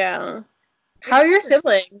Yeah. How it's are your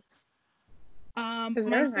heartbreaking. siblings? Because My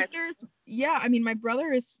they're in high sisters, yeah, I mean my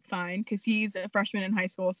brother is fine cuz he's a freshman in high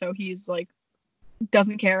school, so he's like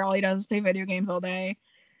doesn't care. All he does is play video games all day.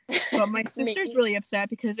 school. But my Me. sister's really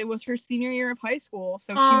upset because it was her senior year of high school,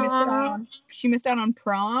 so Aww. she missed out on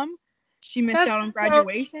prom, she missed That's out on so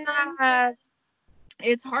graduation. sad.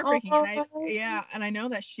 It's heartbreaking, and Oh, I know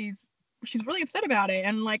that she's really upset about it,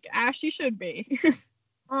 and like as she should be.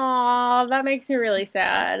 oh, that makes me really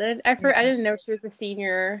sad. I Yeah, didn't know she was a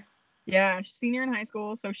senior. yeah, she's senior in high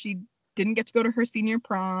school, so she didn't get to go to her senior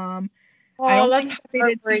prom. I Oh, don't that's think that they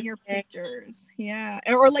did senior heartbreaking. pictures. Yeah,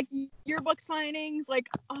 or like yearbook signings. Like,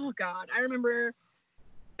 oh god, I remember.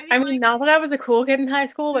 I I mean, mean, like, not that I was a cool kid in high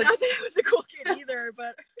school, but not that I was a cool kid either,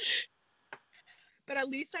 but at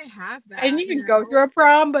least I have I didn't that, even go to a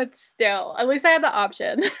prom, but still, at least I had the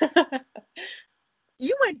option.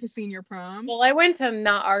 You went to senior prom. Well, I went to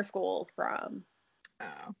not our school's prom.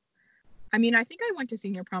 Oh. I mean, I think I went to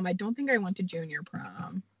senior prom. I don't think I went to junior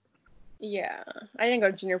prom. Yeah, I didn't go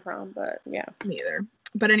to junior prom, but yeah, Neither.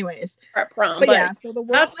 But anyways. prep prom, But but yeah, so the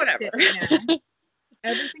world that's is whatever. shit right now.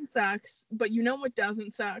 Everything sucks, but you know what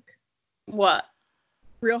doesn't suck? What?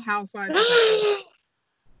 Real Housewives of Beverly.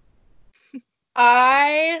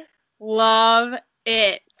 I love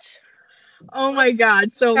it. Oh my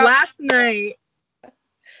god. So So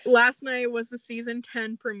last night was the season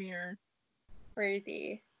 10 premiere,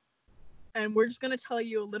 crazy. and we're just going to tell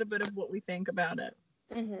you a little bit of what we think about it.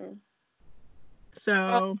 Mm-hmm.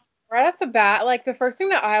 So, Right off the bat, like the first thing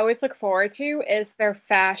that I always look forward to is their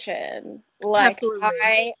fashion. Like absolutely.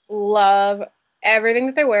 I love everything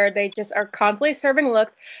that they wear. They just are constantly serving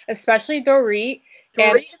looks, especially Dorit and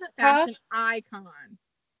Dorit is a Erica. fashion icon.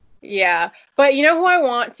 Yeah. But you know who I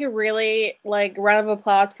want to really like round of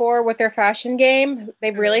applause for with their fashion game?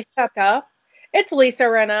 They've Who? really stepped up. It's Lisa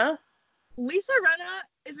Rinna. Lisa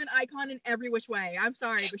Rinna is an icon in every which way. I'm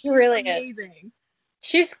sorry, but She she's really is. amazing.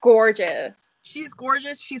 She's gorgeous. She's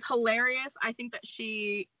gorgeous. She's hilarious. I think that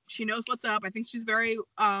she knows what's up. I think she's very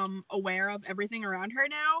aware of everything around her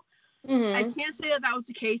now. I Hmm. can't say that that was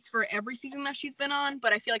the case for every season that she's been on,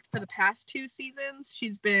 but I feel like for the past 2 seasons,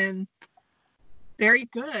 she's been very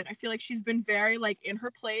good. I feel like she's been very like in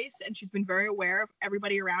her place, and she's been very aware of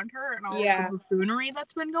everybody around her and all of the Yeah. buffoonery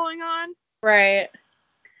that's been going on. Right.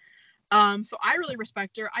 So I really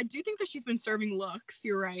respect her. I do think that she's been serving looks.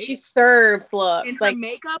 You're right. She serves In looks. her Like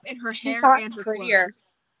makeup, in her she's hair, gotten and her prettier. clothes.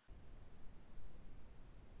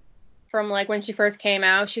 From like when she first came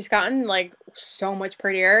out. She's gotten like so much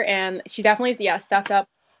prettier, and she definitely stepped up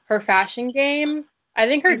her fashion game. I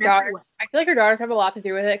think her In every daughters. way. I feel like her daughters have a lot to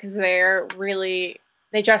do with it because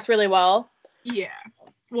they dress really well. Yeah.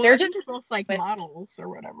 Well, They're I just think they're both like models or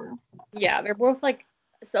whatever. yeah, they're both like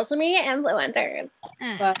social media influencers.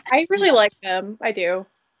 Mm. But I really like them. I do.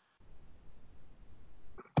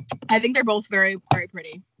 I think they're both very, very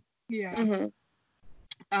pretty. Yeah.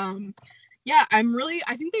 Mm-hmm. Yeah, I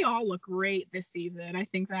think they all look great this season. I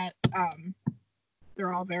think that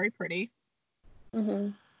they're all very pretty.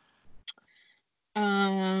 Mm-hmm.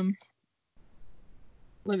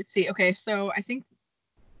 Let's see. Okay, so I think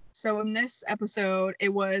in this episode it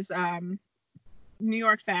was New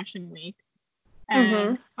York Fashion Week,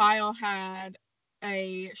 and Kyle had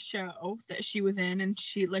a show that she was in, and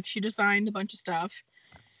she designed a bunch of stuff.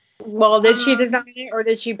 Well, did she design it, or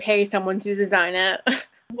did she pay someone to design it?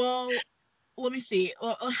 Well, let me see.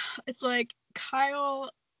 Well, it's like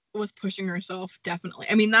Kyle was pushing herself, definitely.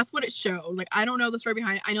 I mean, that's what it showed. Like, I don't know the story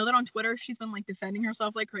behind it. I know that on Twitter she's been like defending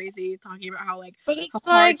herself like crazy, talking about how But it's how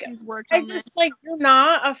hard like, she's worked I on this. just like, you're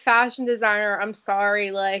not a fashion designer. I'm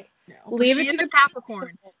sorry. Like, No, but leave she it is to a the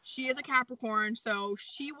Capricorn. She is a Capricorn, so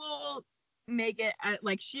she will make it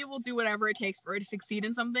she will do whatever it takes for her to succeed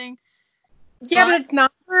in something. Yeah, but it's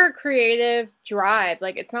not her creative drive.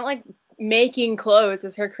 Like, it's not like making clothes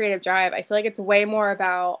is her creative drive. I feel like it's way more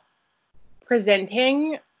about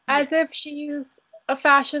presenting as if she's a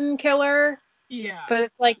fashion killer. Yeah. But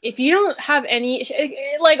it's like, if you don't have any,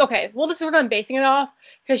 like, okay, well, this is what I'm basing it off,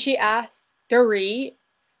 because she asked Dorit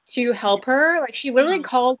to help her. Like, she literally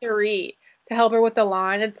called Dorit to help her with the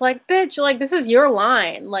line. It's like, bitch, like, this is your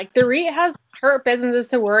line. Like, Dorit has her businesses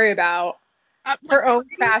to worry about. Her own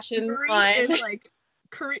fashion line.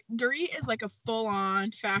 Dorit is like a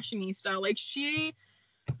full-on fashionista. Like she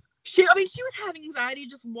was having anxiety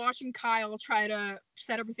just watching Kyle try to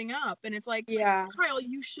set everything up, and it's like, yeah, Kyle,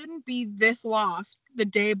 you shouldn't be this lost the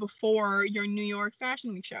day before your New York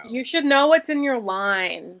Fashion Week show. you should know what's in your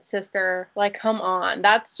line, sister. Like, come on,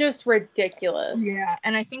 that's just ridiculous. Yeah,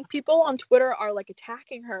 and I think people on Twitter are like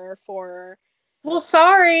attacking her for. Well,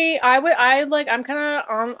 sorry. I'm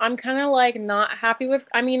kind of like not happy with,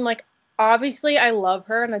 I mean, like, obviously I love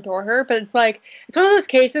her and adore her, but it's like, it's one of those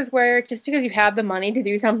cases where just because you have the money to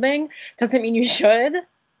do something doesn't mean you should.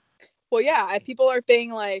 Well, yeah, people are being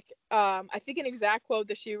like, I think an exact quote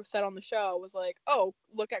that she said on the show was like, oh,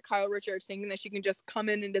 look at Kyle Richards thinking that she can just come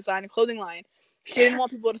in and design a clothing line. She didn't want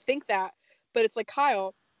people to think that, but it's like,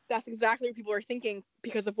 Kyle, that's exactly what people are thinking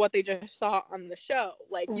because of what they just saw on the show.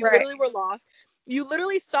 Like, you literally were lost. You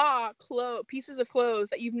literally saw pieces of clothes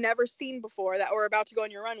that you've never seen before that were about to go on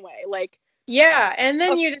your runway. Like, yeah, and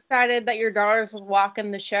then you decided that your daughters was walking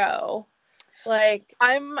the show. Like,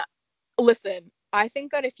 listen, I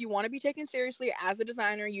think that if you want to be taken seriously as a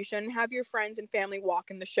designer, you shouldn't have your friends and family walk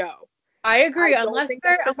in the show. I agree, I don't think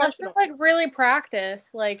that's professional. like really practiced,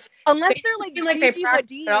 like Unless they they're like seem like they Gigi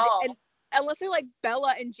practice at Hadid, all. and unless they're like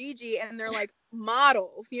Bella and Gigi and they're like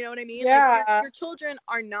models, you know what I mean? Yeah. Like your children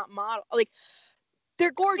are not model. Like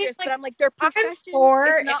they're gorgeous, Like, but I'm like their I'm profession is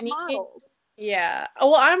for not any, models. yeah.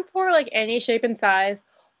 Well, I'm for like any shape and size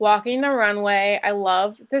walking the runway. I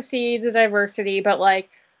love to see the diversity, but like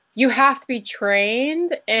you have to be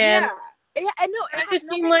trained, and And no, it just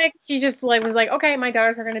seemed like she just like was like, okay, my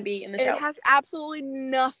daughters are gonna be in the show. It has absolutely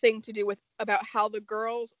nothing to do with about how the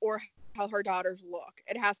girls or how her daughters look.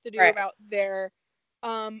 It has to do about their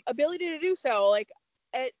ability to do so. Like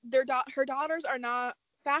her daughters are not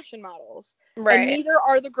fashion models, and neither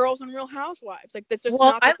are the girls in Real Housewives. Like that's just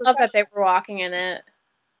not their I love profession. that they were walking in it.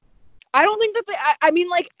 I don't think that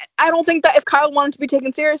I don't think that if Kyle wanted to be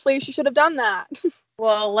taken seriously, she should have done that.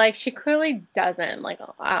 Well, like she clearly doesn't. Like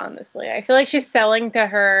honestly, I feel like she's selling to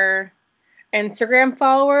her Instagram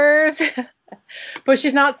followers, but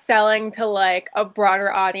she's not selling to like a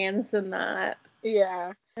broader audience than that.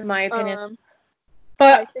 Yeah, in my opinion.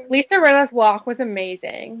 But I think Lisa Rinna's walk was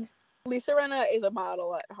amazing. Lisa Rinna is a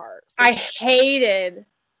model at heart. I hated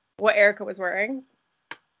what Erica was wearing.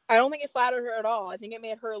 I don't think it flattered her at all. I think it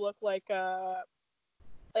made her look like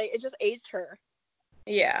it just aged her.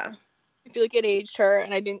 Yeah. I feel like it aged her,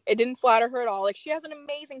 and it didn't flatter her at all. Like, she has an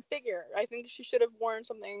amazing figure. I think she should have worn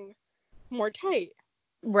something more tight.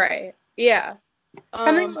 Right. Yeah.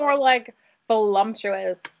 Something more like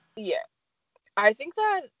voluptuous. Yeah. I think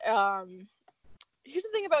that here's the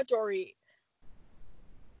thing about Dorit.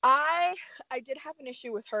 I did have an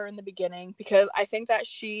issue with her in the beginning because I think that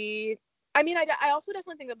I also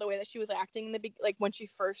definitely think that the way that she was acting in like when she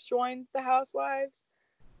first joined the Housewives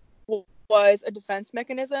was a defense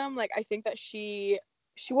mechanism. Like, I think that she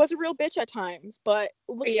was a real bitch at times, but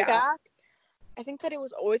looking back, I think that it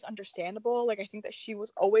was always understandable. Like, I think that she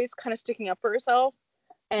was always kind of sticking up for herself.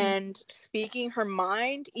 and speaking her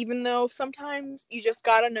mind, even though sometimes you just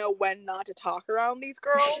gotta know when not to talk around these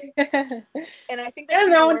girls. And I think that You she's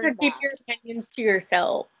know when to learned keep that. your opinions to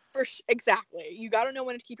yourself. Exactly. You gotta know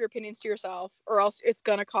when to keep your opinions to yourself, or else it's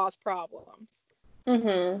gonna cause problems.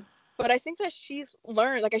 Mm-hmm. But I think that she's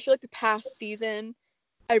learned. Like, I feel like the past season,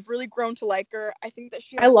 I've really grown to like her. I think that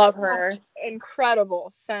she I has love such her.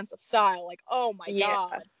 incredible sense of style. Like, oh my Yeah.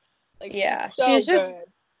 God. Like, she's Yeah. so She's just good.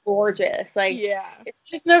 gorgeous. Like, Yeah.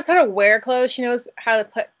 she just knows how to wear clothes. She knows how to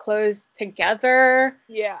put clothes together.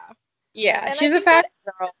 Yeah. Yeah. And I She's a think that,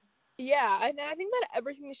 fashion girl. yeah. And I think that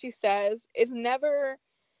everything that she says is never,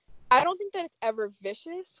 I don't think that it's ever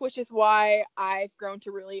vicious, which is why I've grown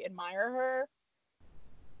to really admire her.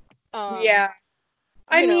 Yeah.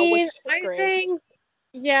 I Which mean, is great.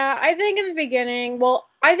 I think in the beginning, well,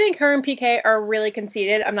 I think her and PK are really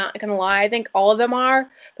conceited. I'm not gonna lie. I think all of them are.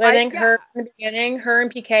 But I think Yeah. in the beginning, her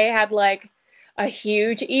and PK had like a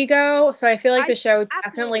huge ego. So I feel like the show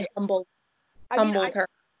definitely Absolutely. I mean, humbled her.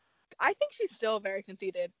 I think she's still very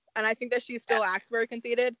conceited, and I think that she still acts very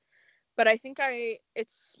conceited. But I think I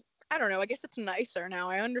don't know. I guess it's nicer now.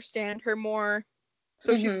 I understand her more,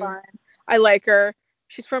 so she's Mm-hmm. fine. I like her.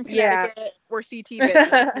 She's from Yeah. Connecticut. We're CT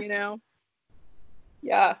bitches.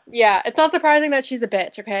 Yeah. Yeah. It's not surprising that she's a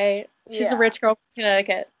bitch, okay? She's a Yeah, rich girl from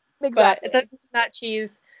Connecticut. But it exactly. doesn't mean that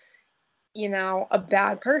she's, a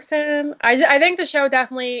bad person. I think the show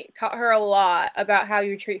definitely taught her a lot about how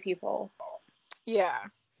you treat people. Yeah, I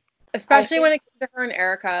Especially when think it comes to her and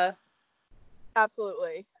Erica.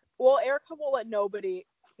 absolutely. Well, Erica will let nobody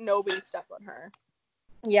step on her.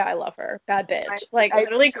 Yeah, I love her. Bad And I bitch. Like, I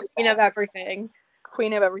literally appreciate queen of that. everything.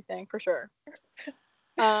 Queen of everything for sure.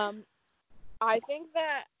 Um, I think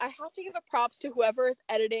that I have to give a props to whoever is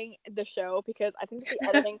editing the show because I think that the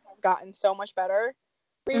editing has gotten so much better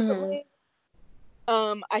Mm-hmm. recently.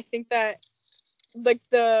 I think that like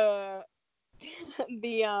the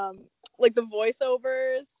the like the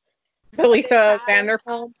voiceovers that they Lisa have,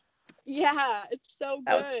 Vanderpump. yeah, it's so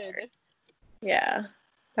That was good. Yeah.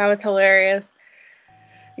 That was hilarious.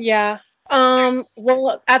 Yeah.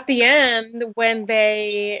 Well, at the end, when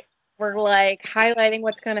they were like highlighting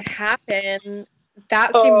what's gonna happen,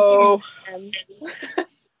 that seemed pretty Oh, intense.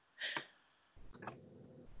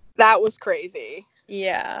 that was crazy.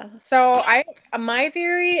 Yeah. So my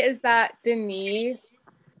theory is that Denise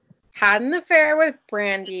had an affair with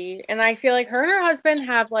Brandy, and I feel like her and her husband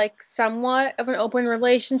have like somewhat of an open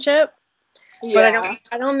relationship, but Yeah.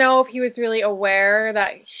 I don't know if he was really aware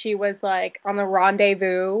that she was like on the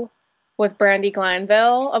rendezvous with Brandy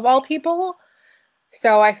Glanville of all people.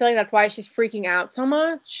 So I feel like that's why she's freaking out so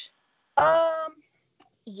much. Um.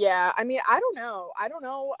 Yeah. I mean, I don't know. I don't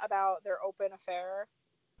know about their open affair.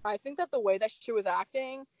 I think that the way that she was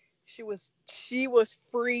acting, she was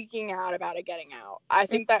freaking out about it getting out. I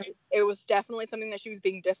think that it was definitely something that she was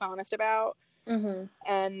being dishonest about, Mm-hmm.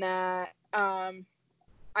 and that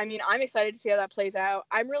I mean, I'm excited to see how that plays out.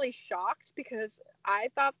 I'm really shocked because I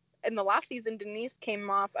thought in the last season Denise came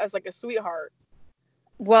off as like a sweetheart.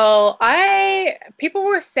 Well, people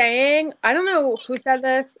were saying, I don't know who said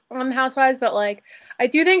this on Housewives, but like I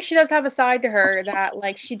do think she does have a side to her that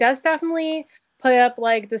like she does definitely put up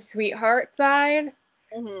like the sweetheart side,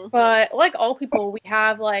 Mm-hmm. but like all people, we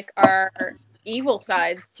have like our evil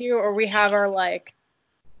sides too, or we have our like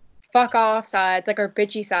fuck off sides, like our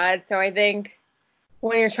bitchy sides. So I think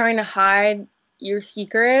when you're trying to hide your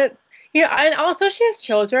secrets, and also she has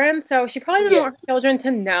children, so she probably doesn't Yeah. want her children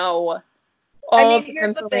to know I all mean, of this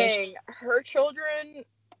here's the information. thing: her children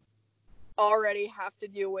already have to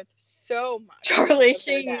deal with so much because Charlie of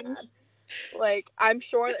their Sheen. dad. Like, I'm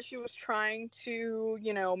sure that she was trying to,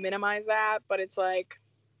 minimize that, but it's like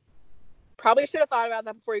probably should have thought about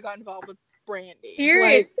that before you got involved with Brandy. Like,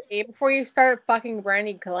 Seriously, before you start fucking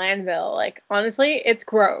Brandy Glanville, like honestly, it's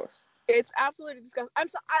gross. it's absolutely disgusting.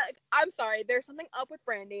 I'm sorry. There's something up with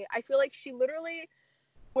Brandy. I feel like she literally,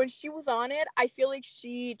 when she was on it, I feel like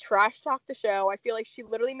she trash talked the show. I feel like she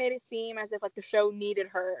literally made it seem as if like the show needed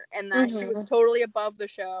her and that she was Mm-hmm. totally above the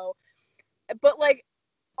show. But like,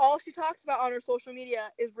 all she talks about on her social media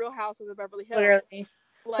is Real Houses of Beverly Hills. Literally.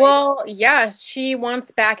 Like, Well, yeah, she wants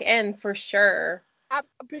back in for sure.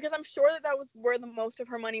 because I'm sure that was where the most of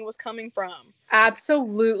her money was coming from.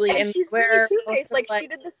 Absolutely, And and she's really where two most faced. of Like, she like,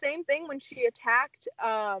 did the same thing when she attacked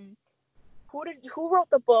who wrote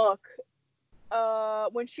the book?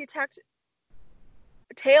 When she attacked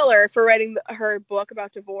Taylor for writing her book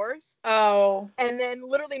about divorce. oh, And then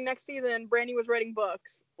literally next season, Brandy was writing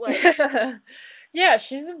books. Like, yeah,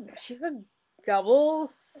 she's a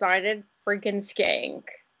double-sided freaking skank.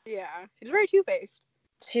 yeah, she's very two faced.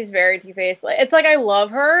 She's very two-faced. Like, it's like I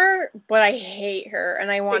love her, but I hate her,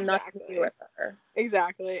 and I want nothing to do Exactly. with her.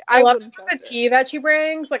 Exactly. I I love wouldn't the trust her. tea that she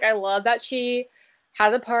brings. Like, I love that she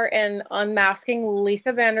had a part in unmasking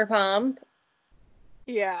Lisa Vanderpump,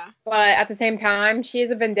 Yeah. but at the same time, she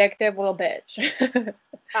is a vindictive little bitch.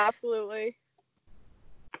 Absolutely.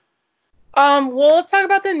 Well, let's talk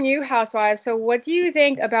about the new Housewives. So, what do you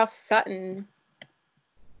think about Sutton?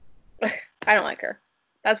 I don't like her.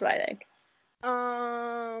 That's what I think.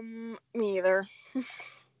 Me either.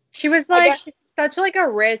 She was I like, guess. she's such like a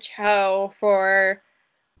rich hoe for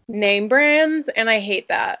name brands, and I hate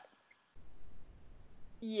that.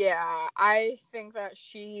 Yeah, I think that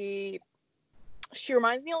she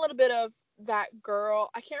reminds me a little bit of that girl.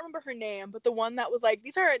 I can't remember her name, but the one that was like,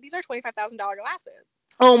 these are $25,000 glasses.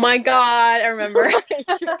 Oh my god, I remember. Like,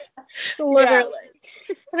 yeah, Literally.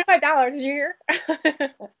 like $25, did you hear?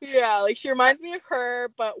 yeah, like she reminds me of her,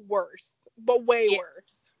 but worse, but way Yeah.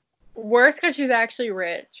 worse. Worse because she's actually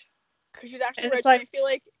rich. Because she's actually And it's rich, and like I feel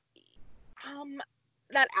like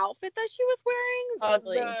that outfit that she was wearing, the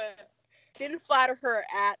ugly. didn't flatter her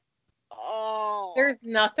at all. There's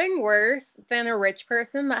nothing worse than a rich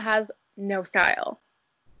person that has no style.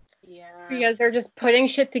 Yeah, Because they're just putting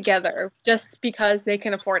shit together just because they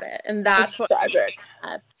can afford it. And it's that's what makes me tragic.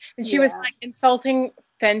 mad. And she was Yeah, like insulting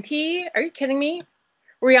Fenty. Are you kidding me?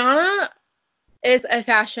 Rihanna is a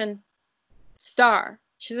fashion star.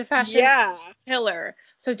 She's a fashion yeah. killer.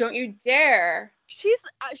 So don't you dare. She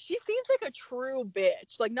seems like a true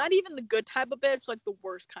bitch. Like not even the good type of bitch, like the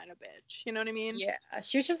worst kind of bitch. You know what I mean? Yeah,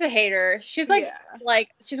 she was just a hater. She's Yeah, like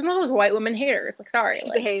she's one of those white women haters. Like sorry, she's a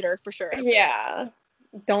like hater for sure. yeah,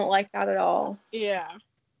 don't like that at all. Yeah,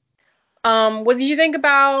 What did you think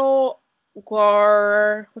about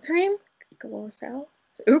what's her name? Garcelle?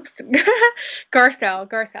 Oops.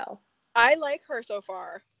 Garcelle. I like her so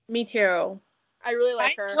far. Me too. I really I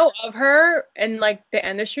like her. know of her in like the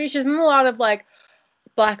industry. She's in a lot of like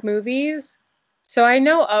black movies. So I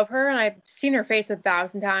know of her and I've seen her face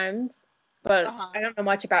 1,000 times, but Uh-huh. I don't know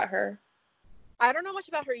much about her. I don't know much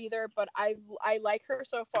about her either, but I like her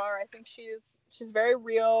so far. I think she's very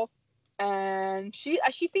real, and she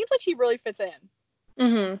seems like she really fits in.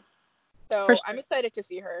 Mm-hmm. For So sure. I'm excited to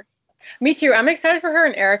see her. Me too. I'm excited for her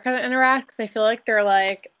and Erica to interact because I feel like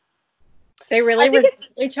they I really think it's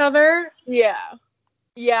resemble each other. yeah,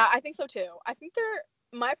 yeah. I think so too. I think they're.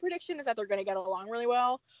 My prediction is that they're gonna get along really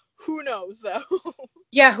well. Who knows though?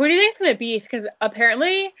 Yeah, who do you think's gonna beef? Because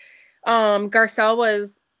apparently, Garcelle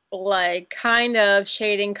was like kind of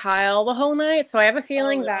shading Kyle the whole night. So I have a Oh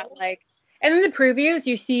feeling that really? like, and in the previews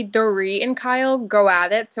you see Dorit and Kyle go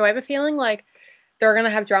at it. So I have a feeling like they're gonna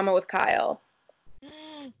have drama with Kyle.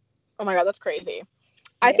 Oh my god, that's crazy.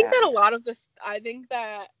 I think Yeah. that a lot of this. I think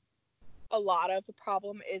that a lot of the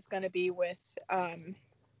problem is gonna be with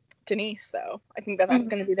Denise though. I think that that's Mhm.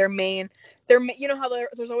 going to be you know how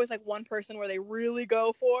there's always like one person where they really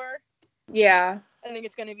go for. Yeah. I think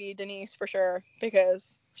it's going to be Denise for sure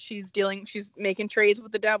because she's making trades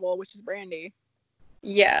with the devil, which is Brandy.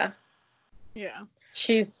 Yeah. Yeah.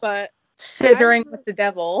 She's But I'm scissoring with the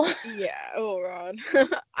devil. yeah, oh god.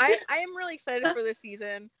 I am really excited for this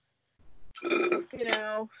season. You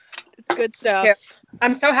know, it's good Me too. stuff.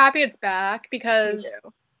 I'm so happy it's back Me because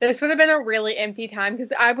too. this would have been a really empty time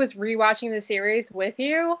because I was rewatching the series with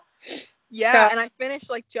you. Yeah, So and I finished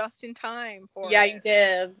like just in time for yeah, you it,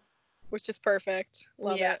 did. which is perfect.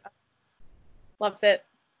 Love Yeah, it. loves it.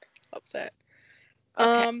 Loves it.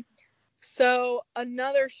 Okay. Um So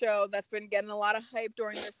another show that's been getting a lot of hype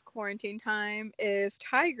during this quarantine time is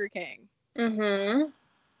Tiger King. Mm-hmm.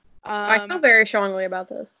 I feel Um, very strongly about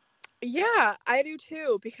this. yeah, I do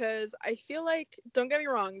too because I feel like don't get me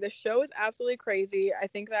wrong, this show is absolutely crazy. I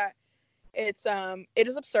think that it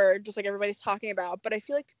is absurd, just like everybody's talking about. But I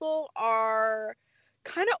feel like people are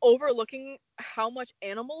kind of overlooking how much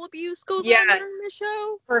animal abuse goes on Yeah, during this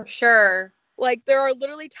show. for sure. Like there are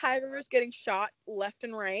literally tigers getting shot left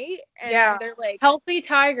and right, Yeah. and they're like Healthy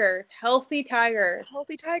tigers healthy tigers.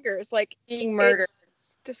 Like being murdered.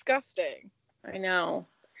 it's disgusting. I know.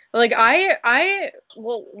 Like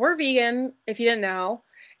well, we're vegan if you didn't know.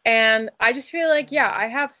 And I just feel like, yeah, I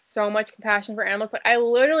have so much compassion for animals. Like I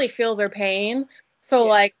literally feel their pain. So Yeah.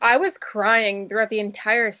 like I was crying throughout the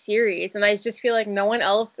entire series and I just feel like no one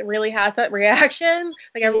else really has that reaction.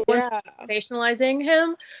 Like everyone's Yeah. sensationalizing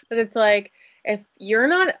him, but it's like if you're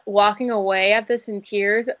not walking away at this in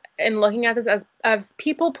tears and looking at this as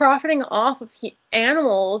people profiting off of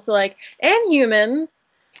animals like and humans.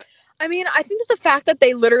 I mean, I think that the fact that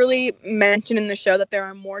they literally mention in the show that there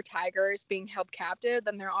are more tigers being held captive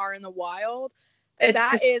than there are in the wild, It's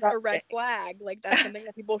that is a disgusting. red flag. Like that's something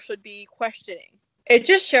that people should be questioning. It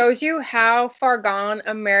just shows you how far gone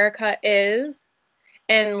America is,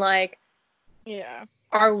 and like, Yeah.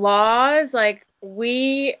 our laws, like,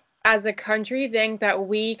 we as a country think that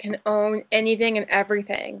we can own anything and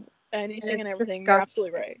everything. And Anything it's and everything. You're disgusting.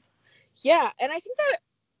 absolutely right. Yeah, and I think that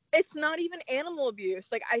it's not even animal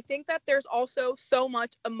abuse. Like, I think that there's also so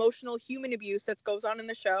much emotional human abuse that goes on in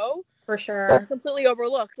the show For that's sure. completely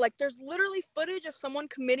overlooked. Like, there's literally footage of someone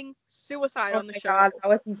committing suicide Oh on the my show. god, that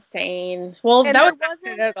was insane. Well, And that there was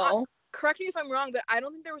wasn't, accidental. correct me if I'm wrong, but I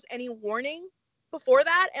don't think there was any warning before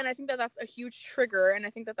that. And I think that that's a huge trigger. And I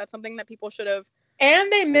think that that's something that people should have.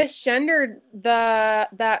 And they misgendered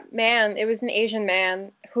that man. It was an Asian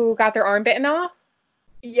man who got their arm bitten off.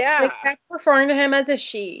 They Yeah. kept referring to him as a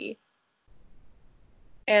she.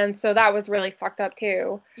 And so that was really fucked up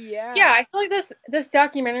too. Yeah, Yeah. I feel like this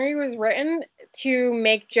documentary was written to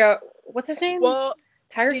make Joe, what's his name? Well,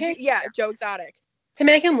 Tiger King? yeah, Joe Exotic. To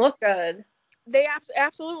make him look good. They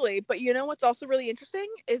absolutely. But you know what's also really interesting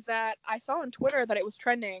is that I saw on Twitter that it was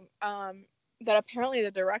trending that apparently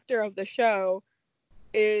the director of the show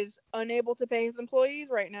is unable to pay his employees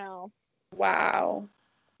right now. Wow.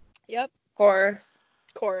 Yep. Of course.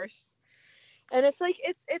 Of course. And it's like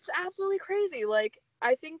it's absolutely crazy. Like,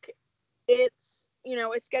 I think it's,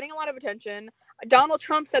 it's getting a lot of attention. Donald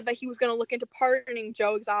Trump said that he was going to look into pardoning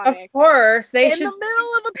Joe Of Exotic course. They in should the middle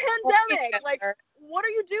of a work pandemic. Like, together. what are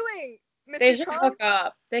you doing, They Mr. should hook Trump?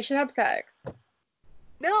 up. They should have sex.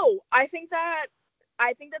 No, I think that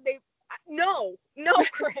they no,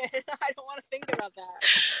 Corinne. I don't want to think about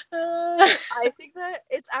that. I think that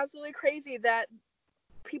it's absolutely crazy that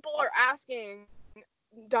people are asking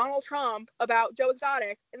Donald Trump about Joe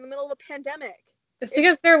Exotic in the middle of a pandemic. It's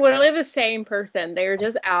because they're literally the same person. They're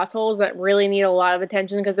just assholes that really need a lot of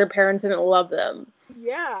attention because their parents didn't love them.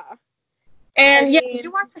 Yeah. I And yeah, did mean,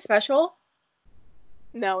 you watch the special?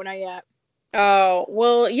 no, not yet. Oh,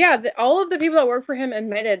 well, yeah, all of the people that work for him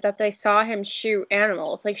admitted that they saw him shoot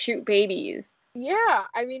animals, like shoot babies. Yeah,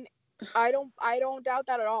 I mean, I don't doubt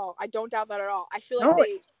that at all. I don't doubt that at all. I feel like No,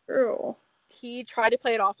 it's true. he tried to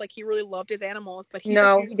play it off like he really loved his animals, but he just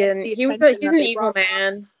No, he wants didn't. the attention He's that an they evil brought him.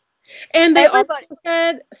 man. And they also Everybody,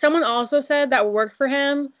 said, someone also said that worked for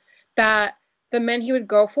him that the men he would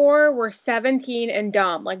go for were 17 and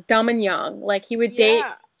dumb, like dumb and young. Like he would date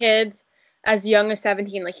yeah. kids as young as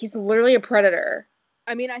 17. Like he's literally a predator.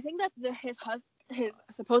 I mean, I think that his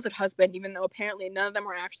supposed husband, even though apparently none of them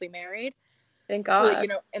were actually married, Thank like,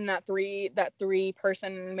 God. in that three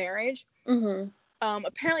person marriage. Mm-hmm.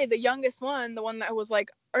 Apparently the youngest one, the one that was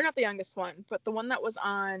like, or not the youngest one, but the one that was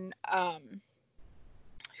on,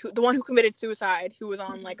 the one who committed suicide, who was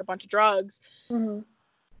on like a bunch of drugs. Mm-hmm.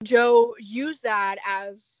 Joe used that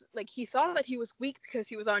as like, he saw that he was weak because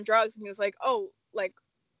he was on drugs, and he was like, oh, like,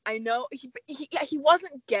 I know he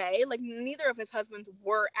wasn't gay. Like, neither of his husbands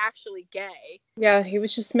were actually gay. Yeah, he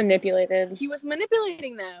was just manipulated. He was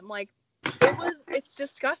manipulating them. Like, it's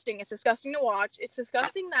disgusting. It's disgusting to watch. It's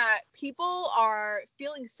disgusting that people are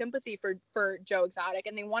feeling sympathy for Joe Exotic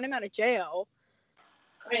and they want him out of jail.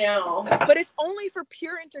 I know. But it's only for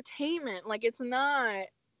pure entertainment. Like, it's not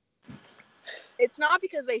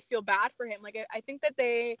because they feel bad for him. Like, I think that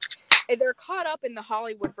they're caught up in the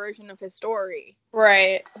Hollywood version of his story.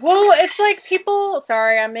 Right. Well, it's like people.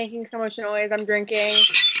 Sorry, I'm making so much noise. I'm drinking.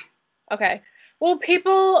 Okay. Well,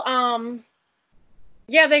 people.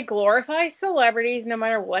 Yeah, they glorify celebrities no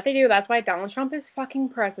matter what they do. That's why Donald Trump is fucking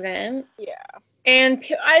president. Yeah. And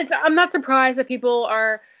I'm not surprised that people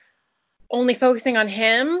are only focusing on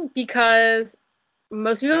him because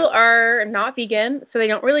most people are not vegan, so they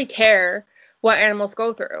don't really care what animals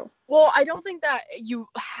go through. Well, I don't think that you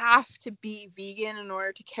have to be vegan in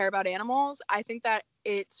order to care about animals. I think that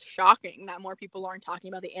it's shocking that more people aren't talking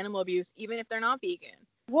about the animal abuse, even if they're not vegan.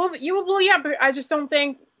 Well, yeah, but I just don't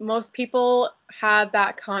think most people have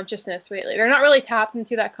that consciousness really. They're not really tapped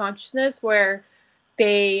into that consciousness where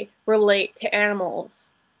they relate to animals.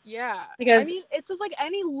 Yeah. I Because, mean, it's just like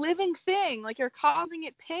any living thing. Like, you're causing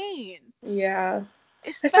it pain. yeah.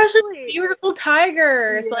 Especially Especially. beautiful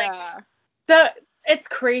tigers. Like, Yeah. it's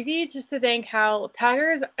crazy just to think how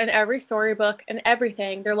tigers in every storybook and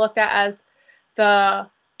everything, they're looked at as the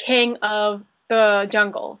king of the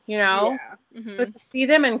jungle, you know? Yeah. Mm-hmm. But to see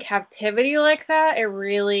them in captivity like that, it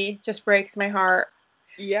really just breaks my heart.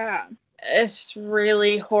 Yeah. It's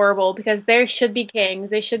really horrible because they should be kings.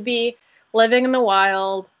 They should be living in the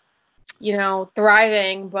wild,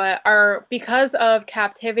 thriving, but are because of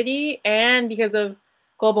captivity and because of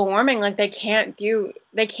global warming, like they can't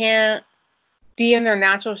be in their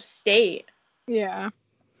natural state. Yeah.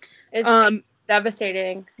 It's Um,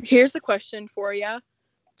 devastating. Here's the question for you.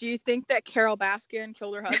 Do you think that Carol Baskin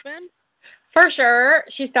killed her husband? For sure.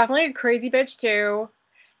 She's definitely a crazy bitch too.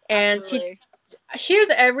 And Absolutely.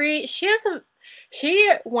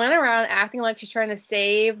 she went around acting like she's trying to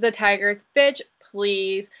save the tigers. Bitch,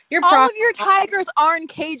 please. You're All of profiting your off. tigers are in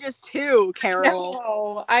cages too, Carol.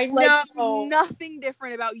 No, I Like, know. nothing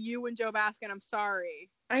different about you and Joe Baskin. I'm sorry.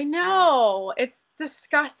 I know. It's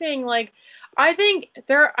disgusting. Like, I feel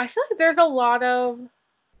like there's a lot of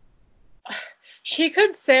she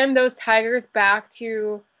could send those tigers back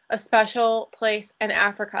to a special place in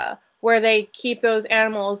Africa where they keep those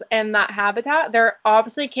animals in that habitat. They're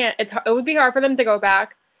obviously can't. It would be hard for them to go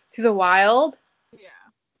back to the wild, Yeah.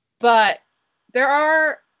 but there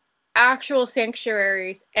are actual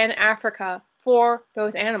sanctuaries in Africa for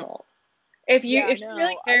those animals. Yeah, If she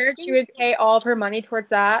really no. I cared, she think would pay all of her money towards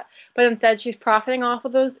that. But instead, she's profiting off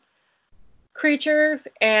of those creatures,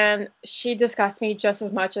 and she disgusts me just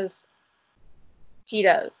as much as he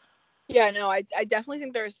does. yeah, no, I definitely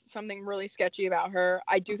think there's something really sketchy about her.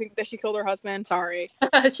 I do think that she killed her husband. Sorry.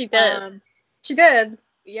 She did. Um, She did.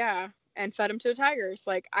 yeah, and fed him to the tigers.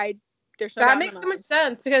 Like, there's no That doubt in makes my so much mind.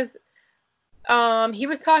 sense because he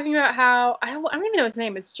was talking about how I don't even know his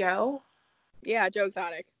name. It's Joe. Yeah, Joe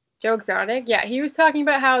Exotic. Joe Exotic. Yeah, he was talking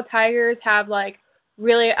about how tigers have like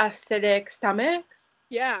really acidic stomachs.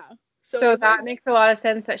 Yeah. So So the way, that makes a lot of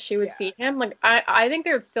sense that she would yeah, feed him. Like I think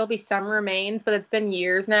there would still be some remains, but it's been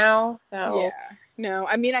years now. So yeah. No,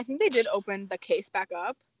 I mean, I think they did open the case back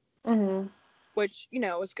up, mhm. which,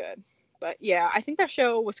 was good. But yeah, I think that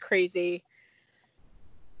show was crazy.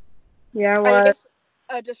 Yeah, it I think was. it's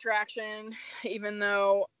a distraction, even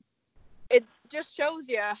though it just shows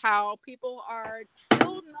you how people are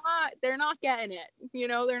still they're not getting it.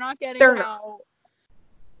 They're not getting They're not.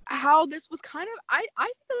 how this was kind of, I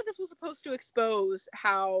think that this was supposed to expose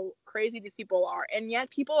how crazy these people are, and yet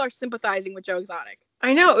people are sympathizing with Joe Exotic.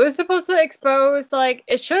 I know. It was supposed to expose like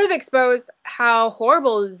it should have exposed how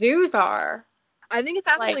horrible zoos are. I think it's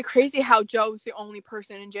Like absolutely crazy how Joe's the only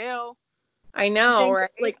person in jail. I I know,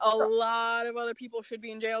 think like right? a lot of other people should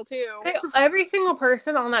be in jail too. Every single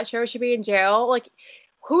person on that show should be in jail. Like,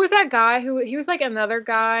 who was that guy who he was like another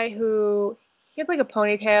guy who he had like a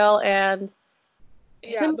ponytail and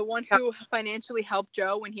his Yeah, name the one who financially helped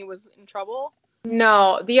Joe when he was in trouble.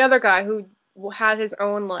 no, the other guy who had his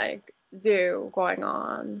own like zoo going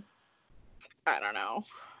on. I don't know.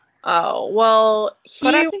 Oh, well,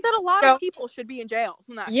 But I he think that a lot of Joe, people should be in jail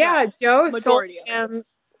from that yeah, show. Joe sold Majority of them.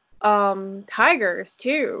 him tigers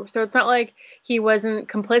too. So it's not like he wasn't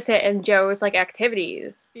complicit in Joe's like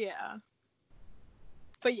activities. Yeah.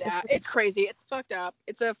 But yeah, it's crazy. It's fucked up.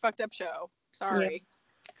 It's a fucked up show. Yeah. Sorry.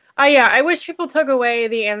 Oh yeah, I wish people took away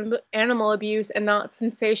the animal abuse and not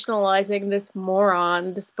sensationalizing this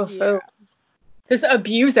moron, this Yeah. buffoon, this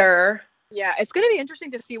abuser. Yeah, it's going to be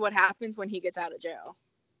interesting to see what happens when he gets out of jail.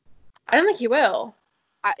 I don't think he will.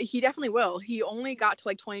 He definitely will. He only got to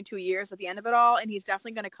like 22 years at the end of it all, and he's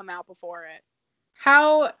definitely going to come out before it.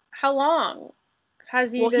 How long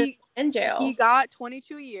has he Well, been he in he jail? got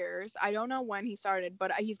 22 years. I don't know when he started,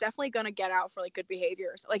 but he's definitely going to get out for like good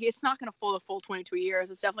behaviors. Like, it's not going to full the full 22 years.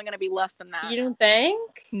 It's definitely going to be less than that. You don't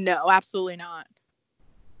think? No, absolutely not.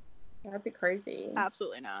 That'd be crazy.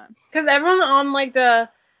 Absolutely not. Because everyone on like the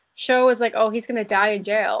show is like, oh, he's gonna die in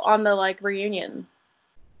jail on the like reunion.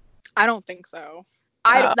 I don't think so.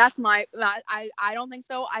 I don't think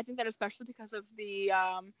so. I think that especially because of the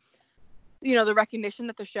the recognition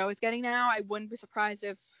that the show is getting now, I wouldn't be surprised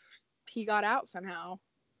if he got out somehow.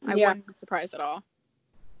 I Yeah. wouldn't be surprised at all.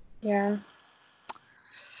 Yeah.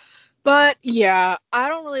 But yeah, I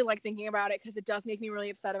don't really like thinking about it because it does make me really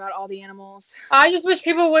upset about all the animals. I just wish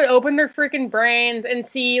people would open their freaking brains and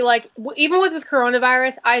see, like, even with this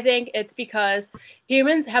coronavirus, I think it's because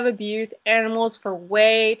humans have abused animals for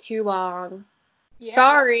way too long. Yeah.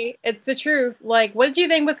 Sorry, it's the truth. Like, what did you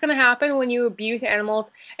think was going to happen when you abuse animals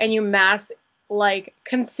and you mass, like,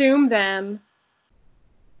 consume them?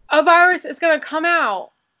 A virus is going to come out.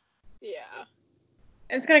 Yeah.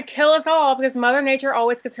 And it's going to kill us all because Mother Nature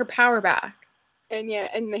always gets her power back. And yeah,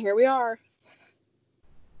 and here we are.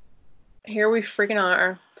 Here we freaking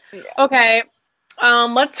are. Yeah. Okay,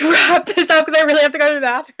 let's wrap this up because I really have to go to the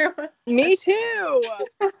bathroom. Me too.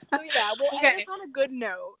 So yeah, we'll end this Okay. on a good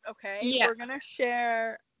note, okay? Yeah. We're gonna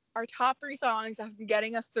share our top 3 songs that have been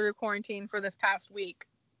getting us through quarantine for this past week.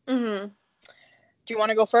 Mhm. Do you want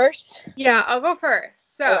to go first? Yeah, I'll go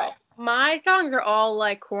first. Okay. So, my songs are all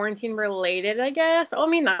like quarantine related, I guess. I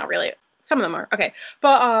mean, not really. Some of them are. Okay.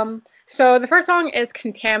 But so the first song is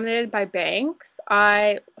Contaminated by Banks.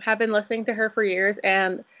 I have been listening to her for years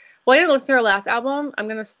and well, I didn't listen to her last album. I'm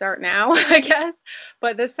going to start now, I guess.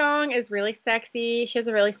 But this song is really sexy. She has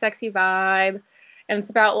a really sexy vibe. and it's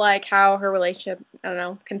about like how her relationship, I don't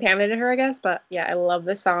know, contaminated her, I guess. But yeah, I love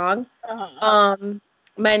this song.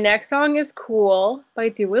 My next song is Cool by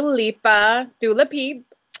Dua Lipa. Dua Peep.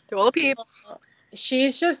 Dua Peep.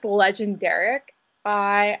 She's just legendary.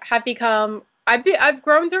 I've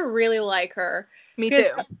grown to really like her. Me Because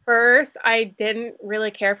too. at first I didn't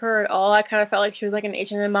really care for her at all. I kind of felt like she was like an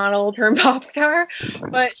H&M model turned pop star.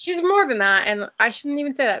 But she's more than that, and I shouldn't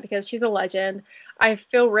even say that because she's a legend. I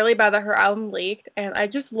feel really bad that her album leaked, and I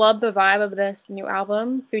just love the vibe of this new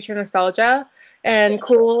album, Future Nostalgia. And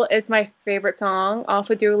Cool is my favorite song off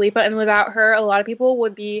of Dua Lipa, and without her, a lot of people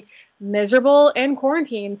would be miserable in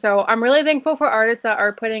quarantine. So I'm really thankful for artists that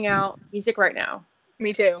are putting out music right now.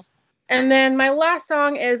 Me too. And then my last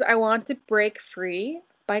song is I Want to Break Free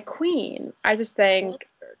by Queen. I just think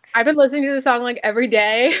I've been listening to the song like every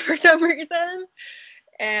day for some reason.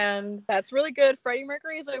 And that's really good. Freddie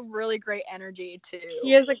Mercury is a really great energy too.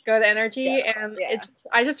 He has a good energy, and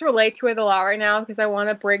I just relate to it a lot right now because I want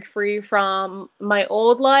to break free from my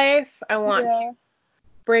old life. I want to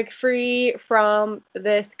break free from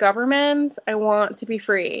this government. I want to be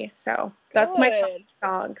free. So that's my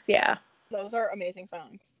songs. Yeah. Those are amazing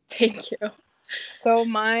songs. Thank you. So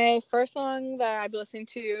my first song that I've been listening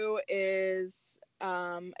to is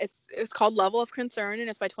it's called Level of Concern, and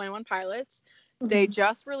it's by 21 Pilots. They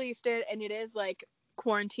just released it, and it is like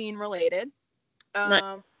quarantine related.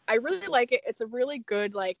 I really like it. It's a really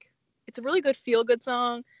good feel good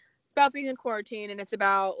song. It's about being in quarantine, and it's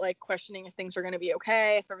about like questioning if things are going to be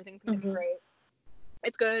okay, if everything's going to be great.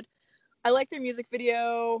 It's good. I like their music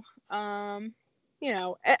video. You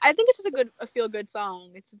know, I think it's just a feel good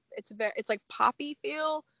song. It's like poppy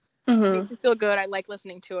feel. Makes you feel good. I like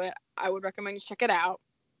listening to it. I would recommend you check it out.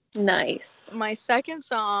 Nice. My second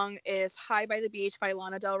song is High by the Beach by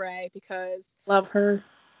Lana Del Rey because love her.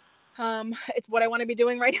 It's what I want to be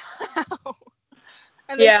doing right now.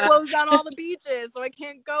 And they closed down all the beaches, so I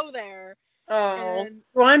can't go there. Oh, and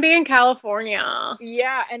I want to be in California.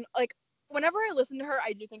 Yeah, and like whenever I listen to her,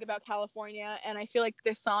 I do think about California, and I feel like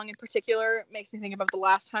this song in particular makes me think about the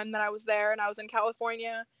last time that I was there and I was in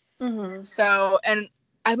California. So, and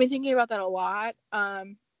I've been thinking about that a lot.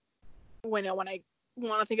 When I want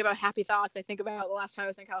to think about happy thoughts, I think about the last time I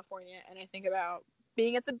was in California, and I think about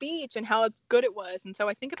being at the beach and how good it was, and so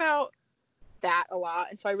I think about that a lot.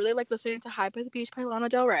 And so I really like listening to High by the Beach by Lana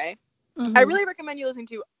Del Rey. I really recommend you listening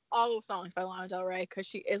to all the songs by Lana Del Rey because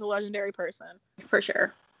she is a legendary person. For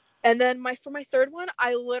sure. And then for my third one,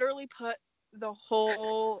 I literally put the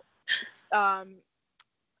whole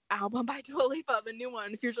album by Dua Lipa, the new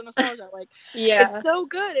one, Future Nostalgia. Like, it's so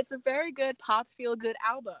good. It's a very good pop feel good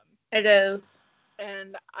album. It is.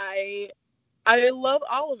 And I love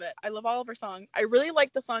all of it. I love all of her songs. I really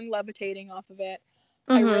like the song Levitating off of it.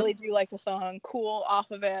 I really do like the song Cool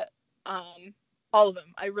off of it. All of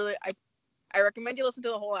them. I recommend you listen to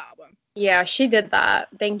the whole album. Yeah, she did that.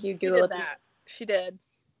 Thank you, Dua Lipa. She did.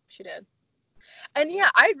 And yeah,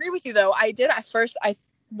 I agree with you though. I did at first. I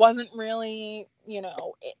wasn't really,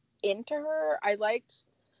 into her. I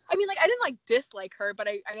didn't like dislike her, but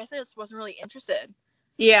I guess I just wasn't really interested.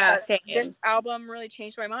 Yeah, but same. This album really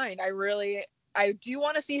changed my mind. I do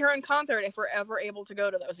want to see her in concert if we're ever able to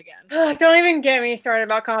go to those again. Don't even get me started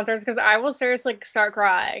about concerts because I will seriously start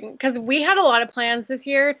crying. Because we had a lot of plans this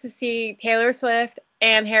year to see Taylor Swift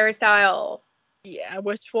and Harry Styles. Yeah,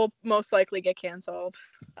 which will most likely get canceled.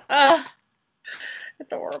 It's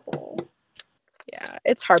horrible. Yeah,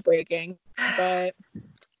 it's heartbreaking, but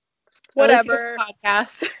whatever.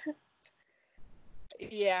 Podcast.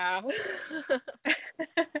 Yeah.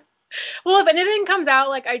 Well, if anything comes out,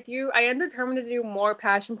 like I am determined to do more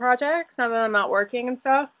passion projects now that I'm not working and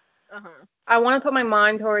stuff. I want to put my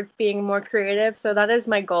mind towards being more creative, so that is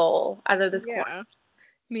my goal out of this course.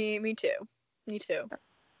 Me too. Me too.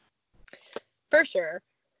 For sure.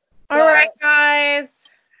 All right, guys.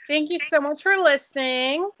 Thank you so much for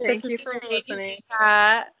listening. Thank you for listening.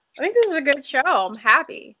 I think this is a good show. I'm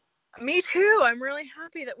happy. Me too. I'm really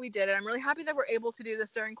happy that we did it. I'm really happy that we're able to do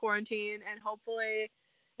this during quarantine, and hopefully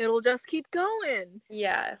it'll just keep going.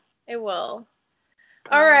 Yeah, it will.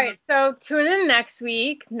 All right. So tune in next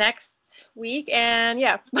week, and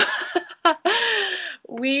yeah.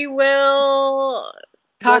 We will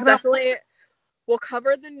talk about we'll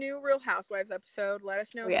cover the new Real Housewives episode. Let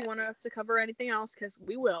us know if you want us to cover anything else, because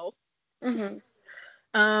we will.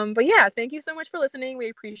 But yeah, thank you so much for listening. We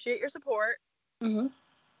appreciate your support.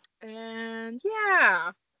 And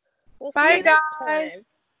yeah, we'll see you next time.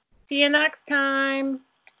 See you next time.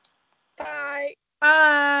 Bye.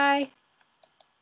 Bye.